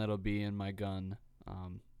one that'll be in my gun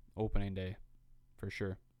opening day for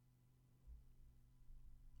sure.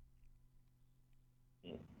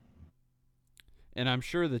 And I'm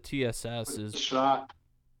sure the TSS is shot.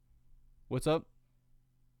 What's up?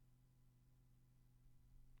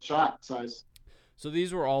 Shot size. So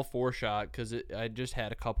these were all 4-shot because I just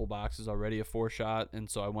had a couple boxes already of 4-shot,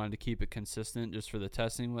 and so I wanted to keep it consistent just for the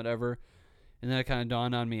testing, whatever. And then it kind of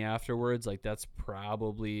dawned on me afterwards, like that's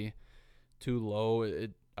probably too low.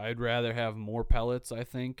 I'd rather have more pellets, I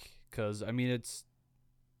think, because I mean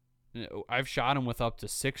I've shot them with up to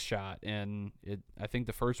 6-shot, and I think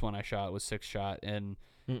the first one I shot was 6-shot, and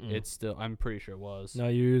it's still, I'm pretty sure it was. No,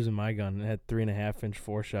 you're using my gun. It had 3.5-inch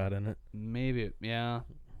 4-shot in it. Maybe, yeah.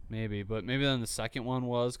 Maybe, but maybe then the second one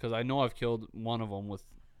was, because I know I've killed one of them with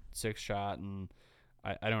 6-shot, and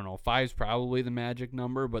I don't know, 5's probably the magic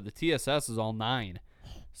number, but the TSS is all 9,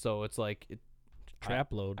 so it's like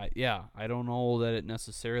trap load. I don't know that it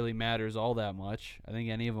necessarily matters all that much. I think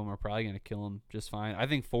any of them are probably going to kill him just fine. I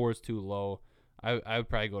think 4 is too low. I would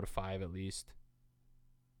probably go to 5 at least.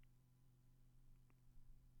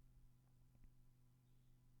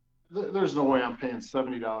 There's no way I'm paying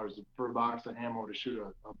 $70 for a box of ammo to shoot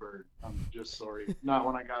a bird. I'm just sorry. Not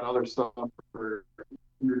when I got other stuff for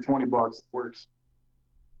under $20 works.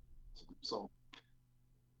 So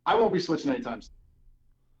I won't be switching anytime soon.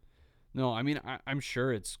 No, I mean I'm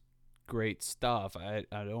sure it's great stuff. I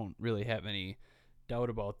don't really have any doubt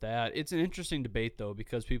about that. It's an interesting debate though,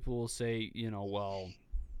 because people will say, yeah,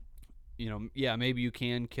 maybe you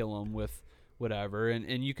can kill them with whatever,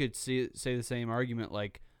 and you could say the same argument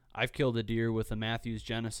like, I've killed a deer with a Matthews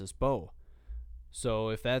Genesis bow. So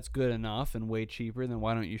if that's good enough and way cheaper, then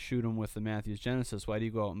why don't you shoot them with the Matthews Genesis? Why do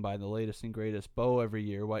you go out and buy the latest and greatest bow every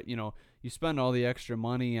year? You spend all the extra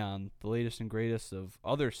money on the latest and greatest of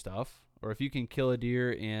other stuff. Or if you can kill a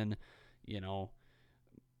deer in,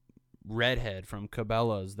 Redhead from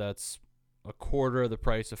Cabela's, that's a quarter of the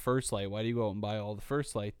price of First Light. Why do you go out and buy all the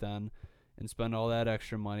First Light then? And spend all that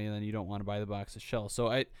extra money, and then you don't want to buy the box of shells. So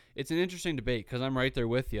it's an interesting debate because I'm right there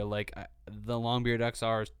with you. Like the Longbeard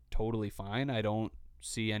XR is totally fine. I don't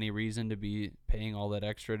see any reason to be paying all that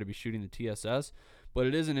extra to be shooting the TSS. But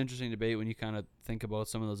it is an interesting debate when you kind of think about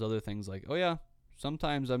some of those other things. Like, oh yeah,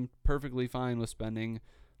 sometimes I'm perfectly fine with spending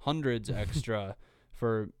hundreds extra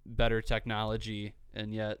for better technology,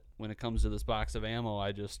 and yet when it comes to this box of ammo,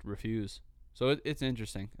 I just refuse. So it's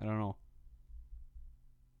interesting. I don't know.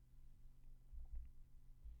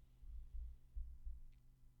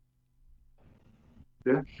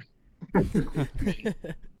 Yeah.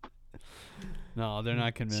 No, they're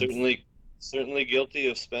not convinced. Certainly guilty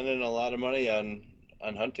of spending a lot of money on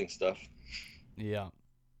hunting stuff. Yeah,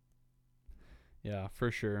 for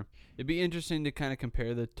sure. It'd be interesting to kind of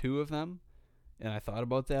compare the two of them, and I thought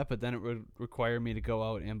about that, but then it would require me to go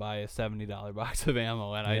out and buy a $70 box of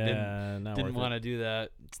ammo, and I didn't want to do that.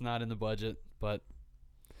 It's not in the budget, but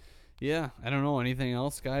yeah, I don't know. Anything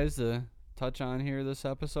else, guys, to touch on here this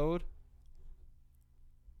episode?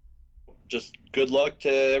 Just good luck to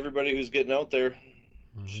everybody who's getting out there.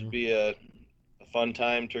 should be a fun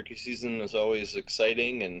time. Turkey season is always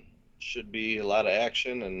exciting and should be a lot of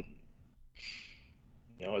action, and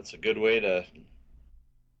it's a good way to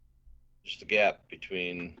just a gap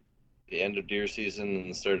between the end of deer season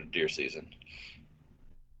and the start of deer season.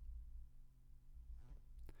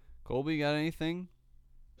 Kolbe, got anything?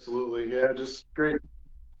 Absolutely, yeah, just great.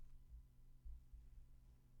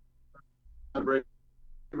 Break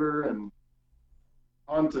and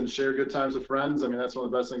hunt and share good times with friends. I mean, that's one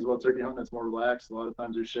of the best things about turkey hunting. It's more relaxed. A lot of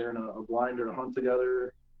times you're sharing a blind or a hunt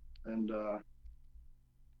together, and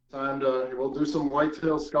we'll do some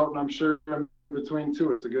whitetail scouting. I'm sure in between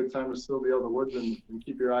too. It's a good time to still be out in the woods and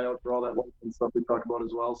keep your eye out for all that white and stuff we talk about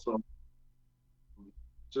as well. So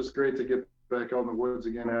just great to get back out in the woods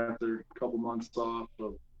again after a couple months off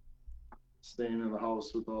of staying in the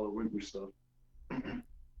house with all the winter stuff.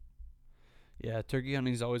 Yeah, turkey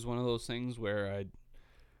hunting is always one of those things where I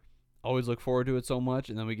always look forward to it so much,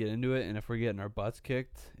 and then we get into it, and if we're getting our butts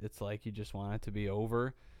kicked, it's like you just want it to be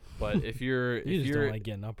over. But if you're you just don't like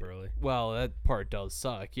getting up early. Well, that part does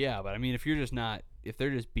suck, yeah. But I mean, if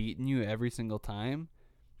they're just beating you every single time,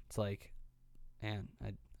 it's like, man,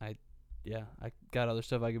 I got other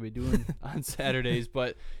stuff I could be doing on Saturdays.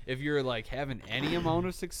 But if you're like having any amount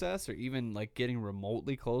of success, or even like getting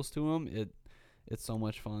remotely close to them, it's so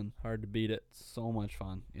much fun. Hard to beat it. So much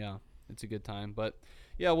fun. Yeah, it's a good time. But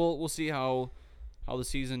yeah, we'll see how the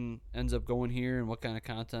season ends up going here and what kind of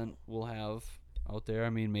content we'll have out there. I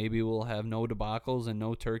mean, maybe we'll have no debacles and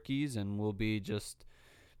no turkeys, and we'll be just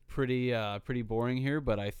pretty boring here.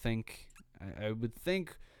 But I would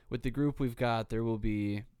think with the group we've got, there will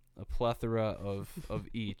be a plethora of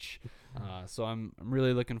each. So I'm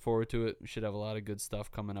really looking forward to it. We should have a lot of good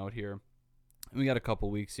stuff coming out here. We got a couple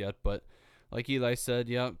weeks yet, but like Eli said,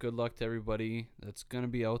 yeah, good luck to everybody that's going to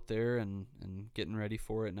be out there and getting ready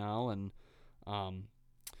for it now. And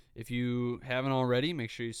if you haven't already, make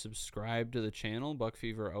sure you subscribe to the channel, Buck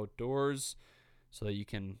Fever Outdoors, so that you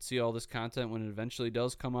can see all this content when it eventually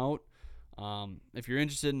does come out. If you're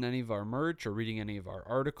interested in any of our merch or reading any of our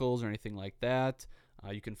articles or anything like that,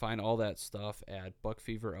 you can find all that stuff at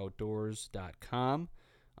buckfeveroutdoors.com.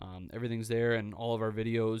 Everything's there, and all of our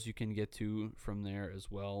videos you can get to from there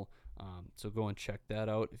as well. So go and check that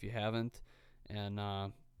out if you haven't. And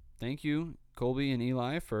thank you, Kolbe and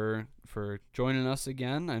Eli, for joining us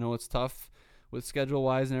again. I know it's tough with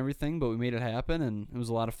schedule-wise and everything, but we made it happen, and it was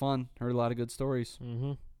a lot of fun. Heard a lot of good stories.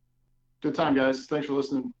 Mm-hmm. Good time, guys. Thanks for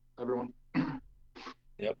listening, everyone.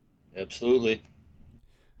 Yep, absolutely.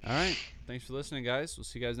 All right. Thanks for listening, guys. We'll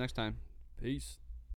see you guys next time. Peace.